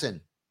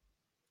Addison.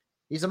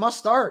 He's a must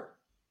start.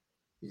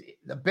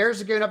 The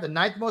Bears are giving up the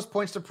 9th most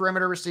points to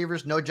perimeter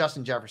receivers. No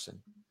Justin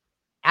Jefferson.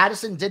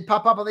 Addison did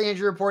pop up on the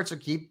injury report, so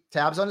keep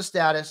tabs on his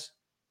status.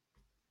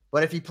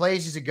 But if he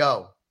plays, he's a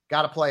go.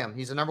 Got to play him.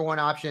 He's a number 1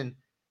 option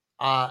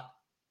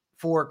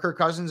for Kirk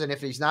Cousins. And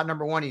if he's not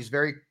number 1, he's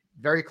very,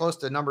 very close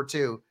to number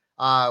 2,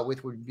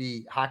 which would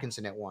be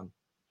Hockenson at 1.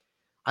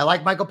 I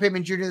like Michael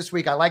Pittman Jr. this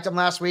week. I liked him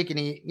last week, and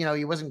he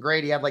wasn't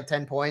great. He had like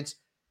 10 points.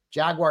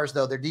 Jaguars,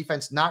 though, their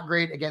defense not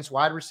great against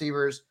wide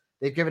receivers.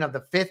 They've given up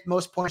the 5th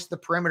most points to the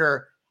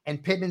perimeter,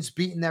 and Pittman's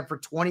beaten them for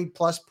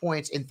 20-plus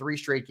points in 3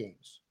 straight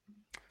games.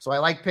 So I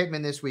like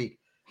Pittman this week.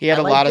 He had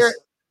a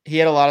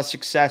lot of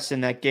success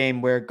in that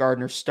game where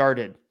Gardner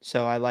started.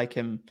 So I like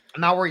him.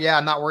 I'm not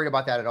worried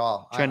about that at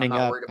all. Trending I'm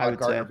not up, worried about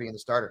Gardner being the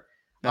starter.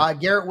 No.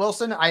 Garrett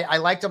Wilson, I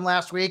liked him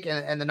last week,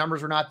 and the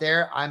numbers were not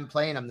there. I'm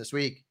playing him this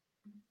week.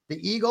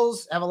 The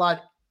Eagles have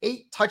allowed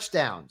 8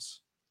 touchdowns.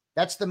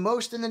 That's the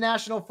most in the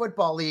National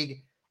Football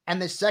League and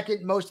the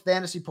 2nd most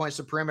fantasy points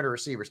to perimeter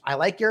receivers. I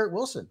like Garrett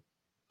Wilson.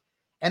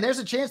 And there's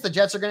a chance the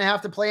Jets are going to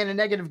have to play in a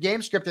negative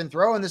game script and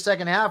throw in the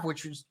second half,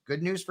 which is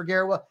good news for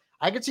Garrett Wilson.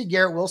 I could see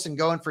Garrett Wilson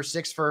going for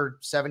 6 for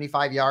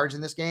 75 yards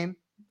in this game,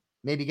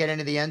 maybe get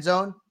into the end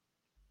zone.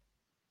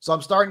 So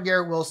I'm starting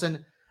Garrett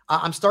Wilson.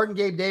 I'm starting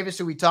Gabe Davis,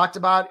 who we talked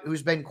about,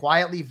 who's been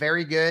quietly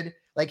very good.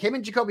 Like him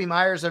and Jacoby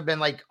Myers have been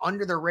like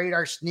under the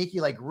radar, sneaky,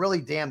 like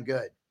really damn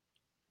good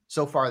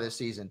so far this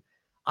season.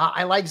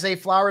 I like Zay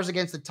Flowers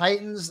against the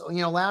Titans.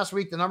 Last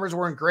week the numbers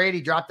weren't great.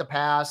 He dropped the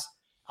pass.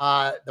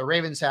 The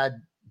Ravens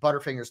had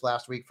Butterfingers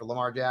last week for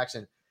Lamar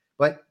Jackson.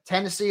 But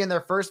Tennessee in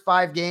their first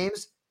 5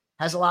 games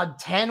has allowed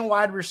 10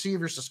 wide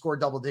receivers to score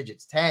double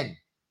digits. 10.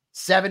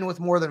 7 with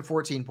more than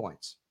 14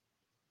 points.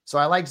 So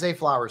I like Zay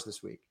Flowers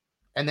this week.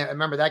 And then,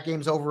 remember, that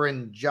game's over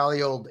in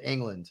jolly old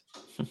England.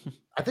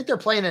 I think they're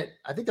playing at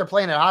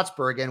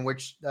Hotspur again,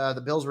 which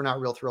the Bills were not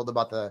real thrilled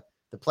about the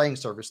playing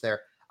service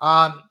there.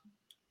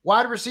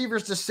 Wide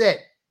receivers to sit.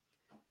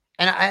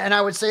 And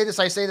I would say this,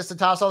 I say this to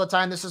Toss all the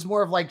time. This is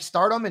more of like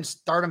start them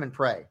and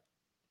pray.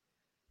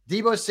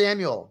 Deebo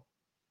Samuel,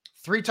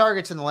 3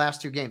 targets in the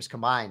last 2 games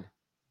combined.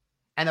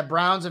 And the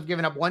Browns have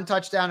given up 1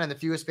 touchdown and the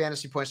fewest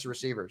fantasy points to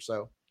receivers.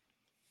 So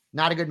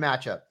not a good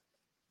matchup.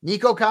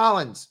 Nico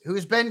Collins,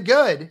 who's been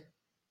good,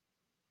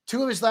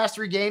 2 of his last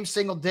 3 games,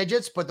 single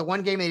digits, but the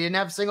one game they didn't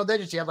have single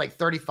digits, he had like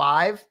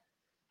 35.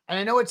 And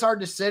I know it's hard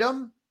to sit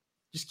him.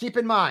 Just keep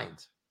in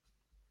mind,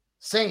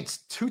 Saints,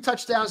 2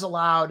 touchdowns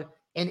allowed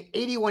and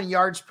 81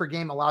 yards per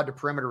game allowed to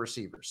perimeter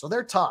receivers. So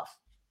they're tough.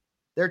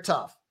 They're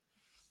tough.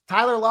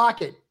 Tyler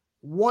Lockett,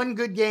 1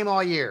 good game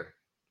all year.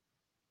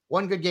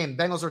 1 good game.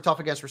 Bengals are tough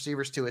against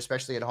receivers too,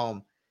 especially at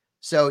home.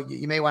 So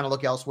you may want to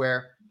look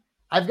elsewhere.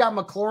 I've got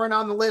McLaurin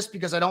on the list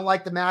because I don't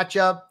like the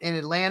matchup in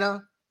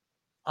Atlanta.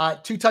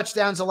 2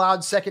 touchdowns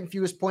allowed, second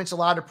fewest points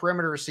allowed to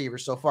perimeter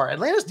receivers so far.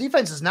 Atlanta's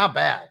defense is not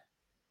bad.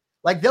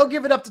 Like, they'll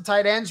give it up to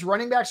tight ends.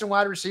 Running backs and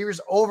wide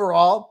receivers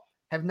overall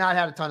have not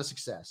had a ton of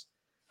success.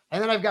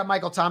 And then I've got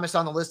Michael Thomas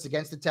on the list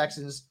against the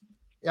Texans.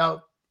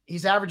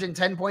 He's averaging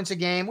 10 points a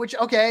game, which,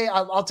 okay,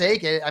 I'll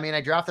take it. I mean,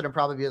 I drafted him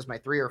probably as my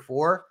 3 or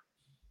 4.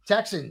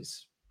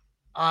 Texans,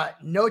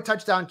 no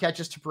touchdown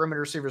catches to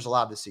perimeter receivers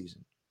allowed this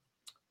season.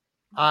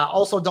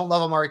 Also, don't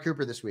love Amari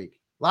Cooper this week.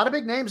 A lot of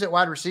big names at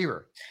wide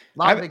receiver.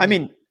 I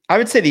mean, I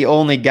would say the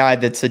only guy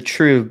that's a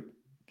true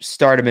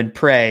start him and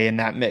pray in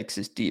that mix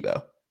is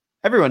Debo.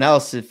 Everyone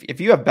else, if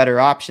you have better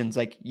options,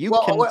 like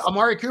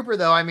Amari Cooper,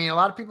 though, I mean, a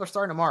lot of people are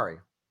starting Amari.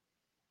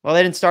 Well,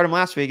 they didn't start him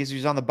last week because he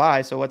was on the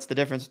bye. So what's the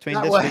difference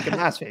between this week and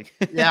last week?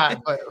 Yeah,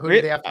 but who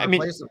do they have to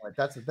replace him with?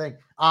 That's the thing.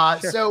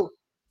 Sure. So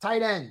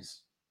tight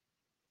ends,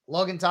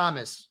 Logan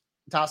Thomas.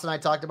 Toss and I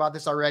talked about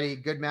this already.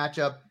 Good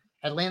matchup.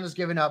 Atlanta's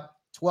given up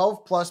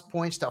 12 plus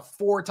points to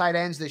 4 tight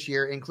ends this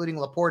year, including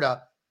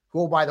Laporta,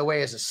 who, by the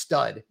way, is a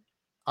stud,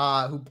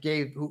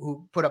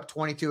 who put up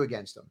 22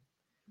 against them.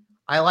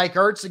 I like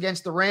Ertz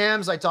against the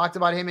Rams. I talked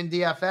about him in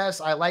DFS.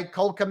 I like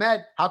Cole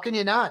Kmet. How can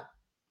you not?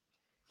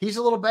 He's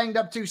a little banged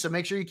up too, so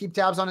make sure you keep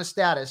tabs on his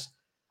status.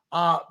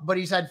 But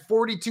he's had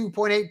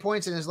 42.8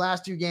 points in his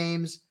last 2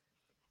 games.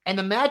 And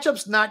the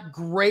matchup's not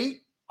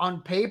great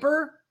on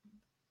paper,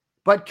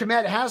 but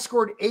Kmet has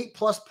scored 8+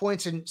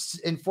 points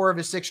in 4 of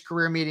his 6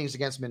 career meetings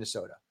against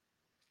Minnesota.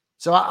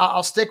 So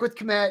I'll stick with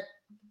Kmet.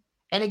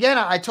 And again,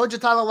 I told you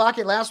Tyler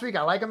Lockett last week.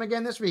 I like him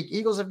again this week.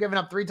 Eagles have given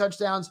up 3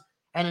 touchdowns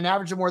and an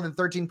average of more than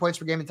 13 points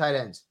per game in tight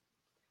ends.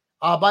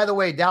 By the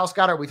way, Dallas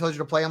Goedert, we told you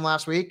to play him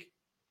last week.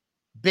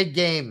 Big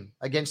game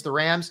against the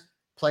Rams.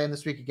 Play him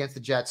this week against the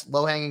Jets.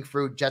 Low-hanging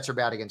fruit. Jets are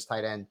bad against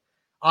tight end.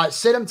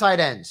 Sit him tight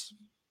ends.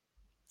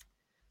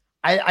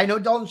 I know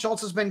Dalton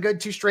Schultz has been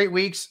good 2 straight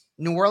weeks.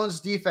 New Orleans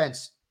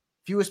defense,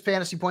 fewest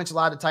fantasy points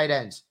allowed to tight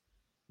ends.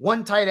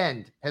 1 tight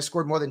end has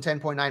scored more than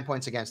 10.9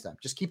 points against them.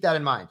 Just keep that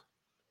in mind.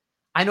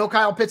 I know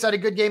Kyle Pitts had a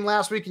good game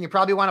last week, and you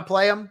probably want to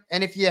play him.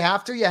 And if you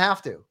have to, you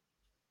have to.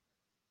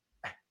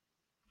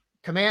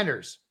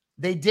 Commanders.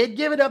 They did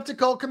give it up to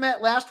Cole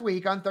Kmet last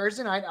week on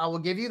Thursday night. I will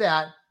give you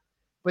that.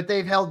 But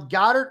they've held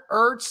Goddard,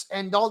 Ertz,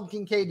 and Dalton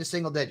Kincaid to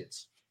single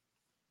digits.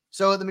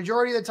 So the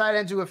majority of the tight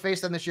ends who have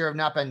faced them this year have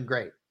not been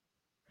great.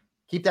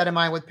 Keep that in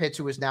mind with Pitts,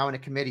 who is now in a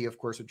committee, of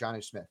course, with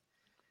Jonnu Smith.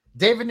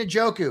 David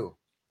Njoku.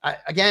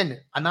 I'm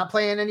not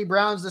playing any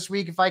Browns this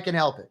week if I can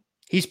help it.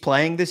 He's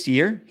playing this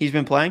year? He's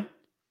been playing?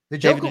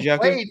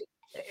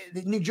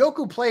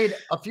 Njoku played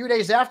a few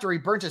days after he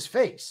burnt his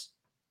face.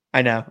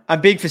 I know.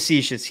 I'm being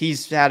facetious.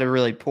 He's had a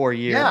really poor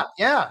year.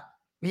 Yeah.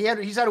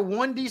 He's had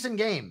 1 decent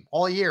game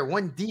all year.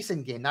 1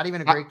 decent game, not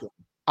even a great game.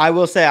 I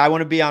will say I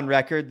want to be on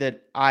record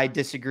that I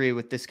disagree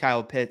with this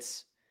Kyle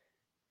Pitts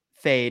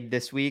fade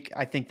this week.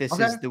 I think this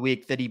is the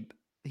week that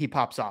he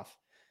pops off.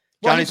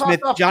 Johnny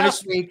Smith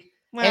last week.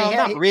 Well,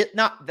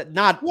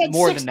 not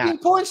more than that. 16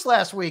 points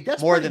last week.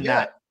 That's more than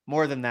that.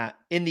 More than that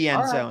in the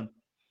end zone.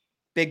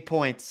 Big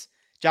points.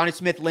 Johnny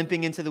Smith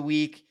limping into the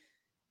week.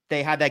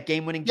 They had that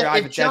game-winning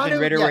drive with Desmond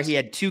Ridder where he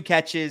had 2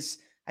 catches.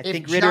 I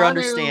think Ridder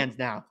understands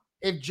now.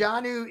 If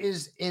Jonnu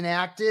is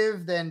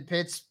inactive, then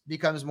Pitts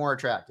becomes more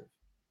attractive.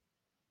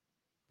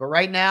 But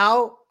right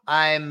now,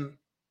 I'm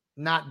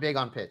not big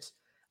on Pitts.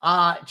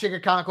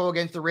 Chigakonko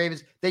against the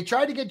Ravens. They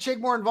tried to get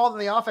Chig more involved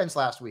in the offense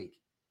last week.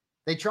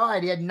 They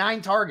tried. He had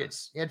 9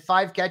 targets. He had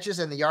 5 catches,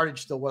 and the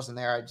yardage still wasn't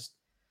there.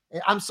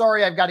 I'm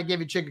sorry. I've got to give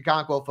you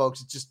Chigakonko,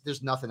 folks. It's just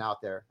there's nothing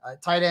out there.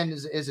 Tight end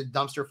is a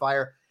dumpster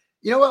fire.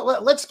 You know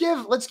what? Let's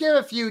give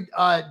a few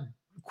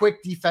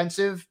quick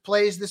defensive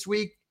plays this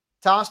week,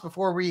 Toss,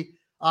 before we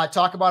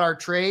talk about our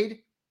trade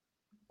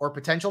or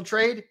potential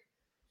trade.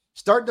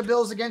 Start the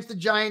Bills against the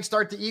Giants.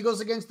 Start the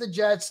Eagles against the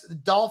Jets. The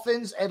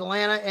Dolphins,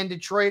 Atlanta, and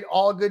Detroit,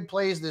 all good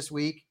plays this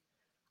week.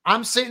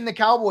 I'm sitting the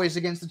Cowboys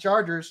against the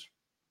Chargers.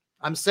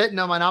 I'm sitting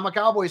them, and I'm a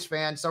Cowboys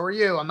fan. So are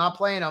you. I'm not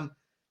playing them.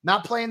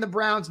 Not playing the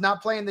Browns.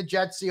 Not playing the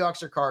Jets,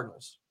 Seahawks, or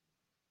Cardinals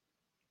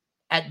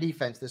at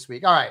defense this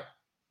week. All right.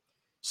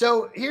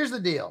 So here's the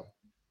deal.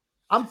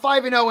 I'm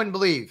 5-0 and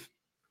believe.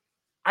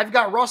 I've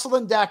got Russell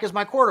and Dak as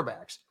my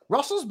quarterbacks.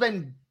 Russell's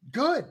been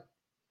good.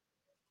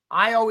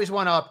 I always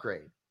want to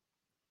upgrade.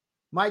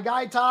 My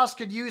guy Toss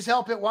could use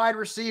help at wide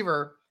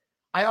receiver.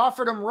 I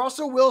offered him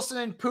Russell Wilson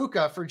and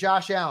Puka for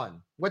Josh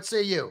Allen. What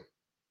say you?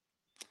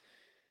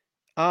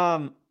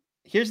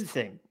 Here's the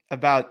thing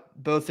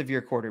about both of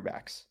your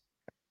quarterbacks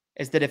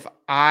is that if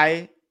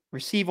I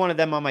receive one of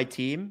them on my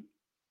team,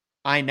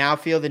 I now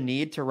feel the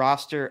need to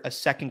roster a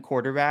second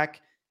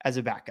quarterback as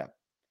a backup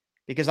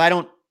because I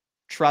don't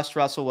trust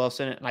Russell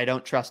Wilson and I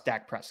don't trust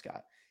Dak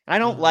Prescott. And I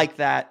don't like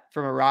that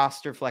from a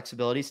roster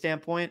flexibility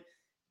standpoint.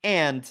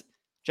 And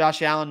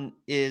Josh Allen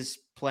is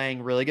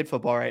playing really good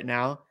football right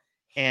now.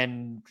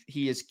 And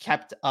he has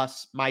kept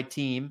my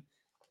team,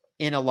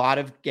 in a lot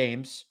of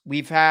games.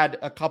 We've had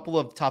a couple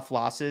of tough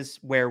losses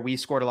where we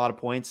scored a lot of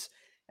points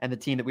and the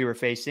team that we were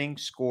facing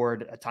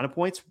scored a ton of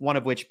points, one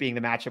of which being the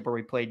matchup where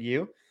we played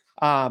you.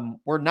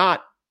 We're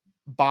not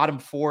bottom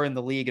 4 in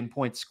the league in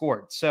points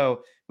scored.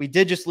 So we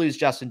did just lose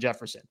Justin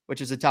Jefferson,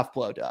 which is a tough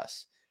blow to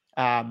us.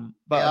 But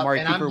Amari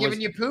Cooper I'm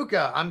giving you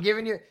Puka. I'm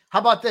giving you. How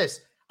about this?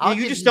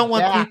 You just don't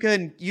want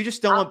Puka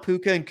want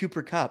Puka and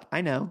Cooper Kupp. I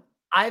know.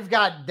 I've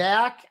got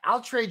Dak. I'll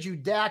trade you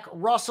Dak,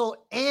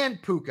 Russell,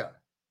 and Puka.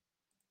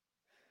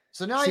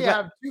 So now you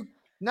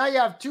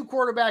have two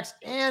quarterbacks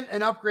and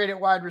an upgraded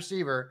wide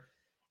receiver.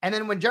 And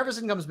then when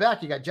Jefferson comes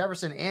back, you got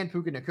Jefferson and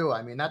Puka Nacua.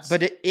 I mean,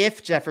 but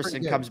if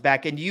Jefferson comes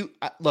back, and you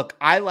look,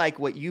 I like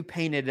what you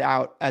painted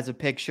out as a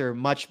picture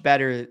much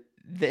better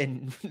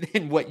than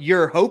what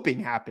you're hoping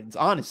happens,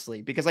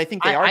 honestly, because I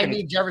think I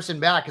need Jefferson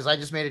back because I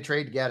just made a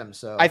trade to get him.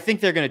 So I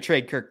think they're going to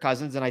trade Kirk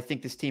Cousins, and I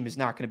think this team is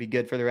not going to be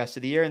good for the rest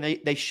of the year, and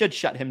they should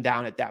shut him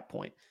down at that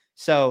point.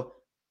 So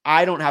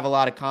I don't have a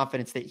lot of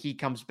confidence that he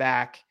comes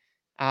back.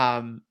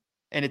 And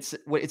it's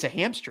a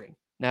hamstring,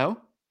 no?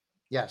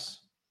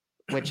 Yes.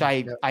 Which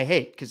I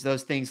hate because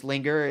those things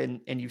linger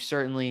and you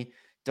certainly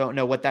don't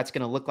know what that's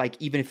going to look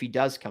like, even if he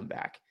does come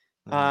back.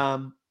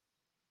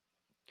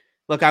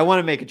 Look, I want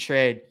to make a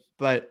trade,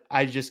 but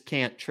I just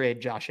can't trade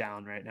Josh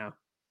Allen right now.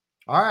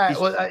 All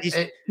right.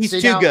 He's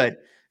too good.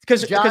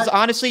 Because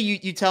honestly,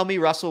 you tell me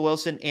Russell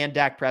Wilson and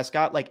Dak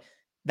Prescott, like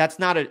that's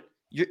not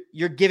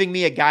you're giving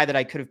me a guy that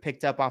I could have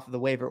picked up off of the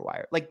waiver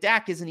wire. Like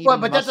Dak isn't even. Well,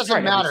 but that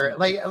doesn't matter.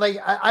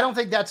 I don't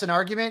think that's an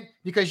argument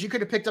because you could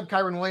have picked up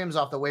Kyron Williams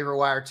off the waiver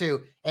wire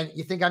too. And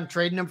you think I'm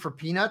trading him for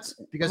peanuts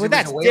because he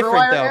was a waiver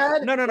wire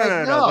ad? No.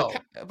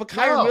 But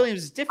Kyron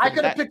Williams is different. I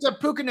could have picked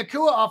up Puka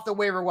Nacua off the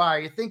waiver wire.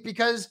 You think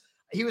because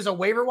he was a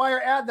waiver wire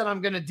ad that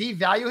I'm going to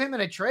devalue him in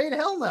a trade?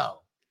 Hell no.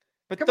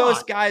 But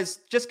those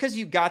guys, just because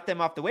you got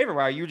them off the waiver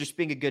wire, you're just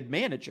being a good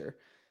manager.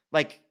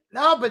 Like.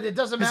 No, but it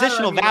doesn't matter.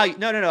 Positional value.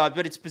 No.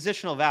 But it's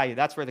positional value.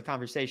 That's where the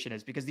conversation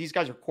is because these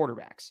guys are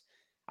quarterbacks.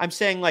 I'm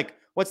saying, like,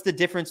 what's the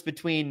difference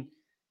between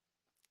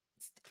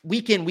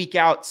week in, week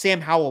out? Sam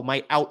Howell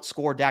might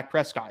outscore Dak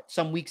Prescott.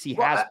 Some weeks he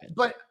has been.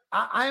 But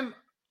I'm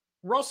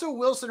Russell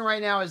Wilson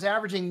right now is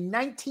averaging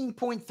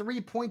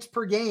 19.3 points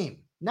per game.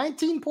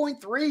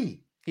 19.3.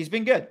 He's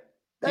been good.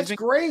 That's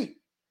great.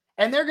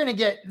 And they're going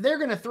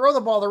to throw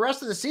the ball the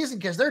rest of the season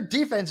because their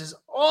defense is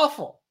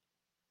awful.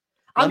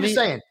 I'm just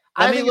saying.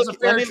 I think it's a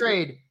fair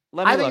trade.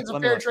 I think it's a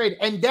fair trade.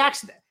 And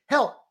Dak's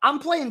hell, I'm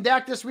playing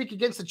Dak this week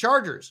against the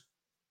Chargers.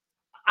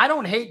 I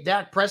don't hate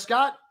Dak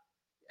Prescott.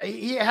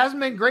 He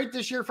hasn't been great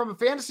this year from a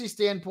fantasy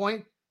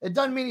standpoint. It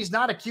doesn't mean he's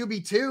not a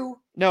QB2.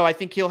 No, I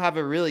think he'll have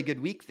a really good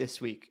week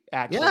this week,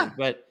 actually. Yeah.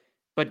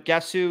 But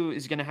guess who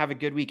is going to have a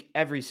good week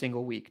every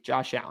single week?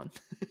 Josh Allen.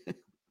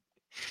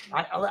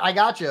 I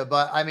got you,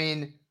 but I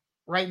mean,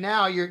 right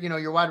now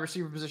your wide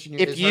receiver position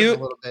is hurting a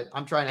little bit.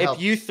 I'm trying to help.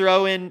 If you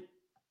throw in.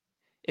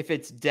 If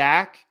it's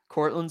Dak,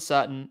 Cortland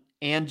Sutton,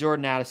 and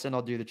Jordan Addison,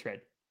 I'll do the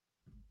trade.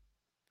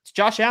 It's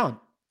Josh Allen.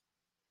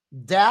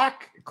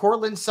 Dak,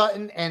 Cortland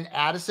Sutton, and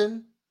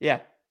Addison?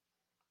 Yeah.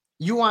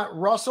 You want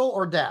Russell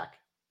or Dak?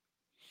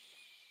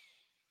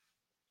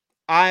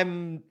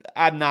 I'm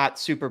not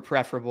super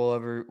preferable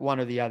over one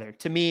or the other.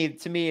 To me,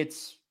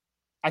 it's.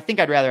 I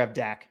think I'd rather have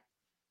Dak.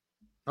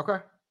 Okay.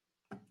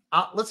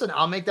 Listen,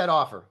 I'll make that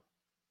offer.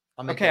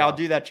 I'll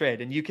do that trade,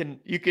 and you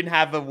can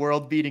have a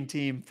world-beating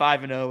team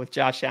 5-0 with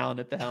Josh Allen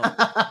at the helm.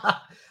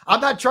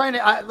 I'm not trying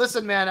to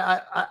listen, man.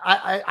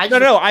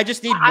 I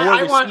just need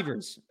more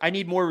receivers. I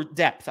need more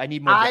depth. I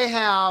need more.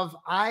 Depth.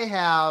 I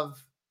have,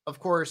 of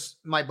course,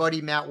 my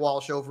buddy Matt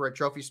Walsh over at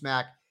Trophy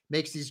Smack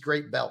makes these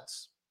great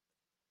belts,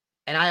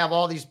 and I have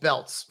all these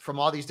belts from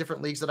all these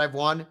different leagues that I've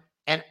won.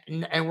 And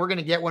we're going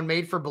to get one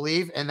made for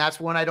Believe. And that's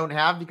one I don't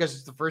have because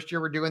it's the first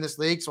year we're doing this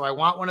league. So I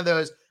want one of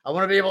those. I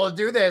want to be able to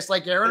do this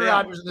like Aaron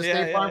Rodgers in the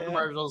State Farm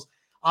commercials.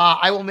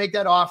 I will make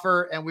that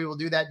offer and we will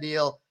do that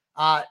deal.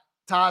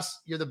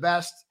 Toss, you're the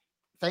best.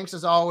 Thanks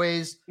as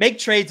always. Make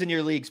trades in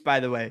your leagues, by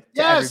the way.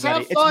 Yes,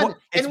 everybody. Have fun.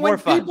 It's more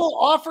fun. When people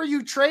offer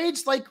you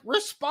trades, like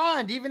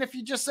respond. Even if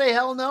you just say,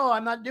 hell no,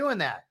 I'm not doing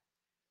that.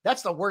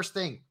 That's the worst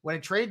thing. When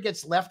a trade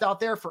gets left out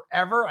there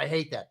forever, I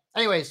hate that.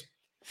 Anyways,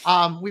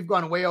 we've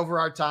gone way over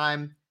our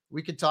time.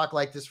 We could talk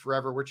like this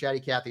forever. We're Chatty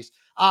Cathys.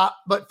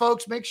 But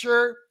folks, make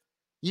sure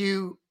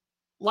you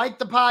like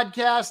the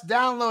podcast,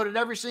 download it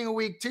every single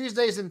week,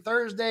 Tuesdays and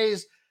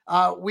Thursdays.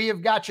 We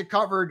have got you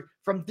covered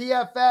from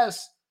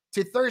DFS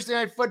to Thursday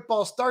Night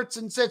Football, starts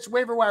and sits,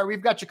 waiver wire.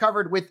 We've got you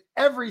covered with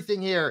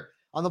everything here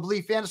on the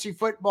Believe Fantasy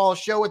Football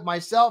Show with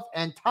myself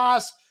and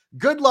Toss.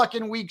 Good luck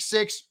in week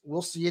 6.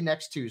 We'll see you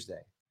next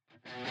Tuesday.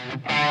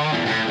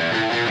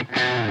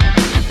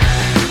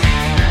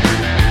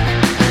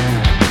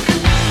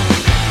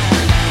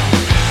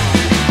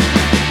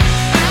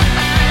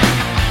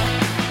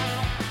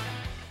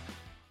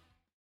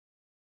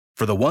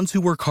 For the ones who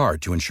work hard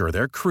to ensure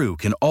their crew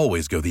can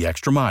always go the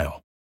extra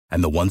mile,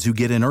 and the ones who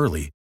get in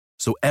early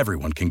so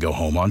everyone can go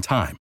home on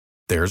time,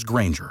 there's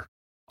Grainger,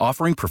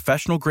 offering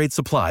professional-grade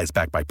supplies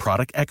backed by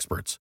product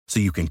experts so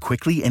you can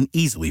quickly and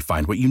easily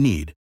find what you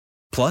need.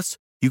 Plus,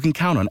 you can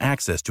count on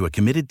access to a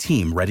committed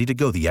team ready to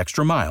go the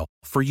extra mile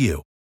for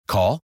you.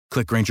 Call,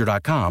 click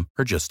Grainger.com,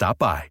 or just stop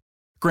by.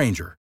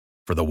 Grainger,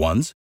 for the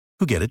ones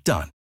who get it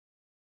done.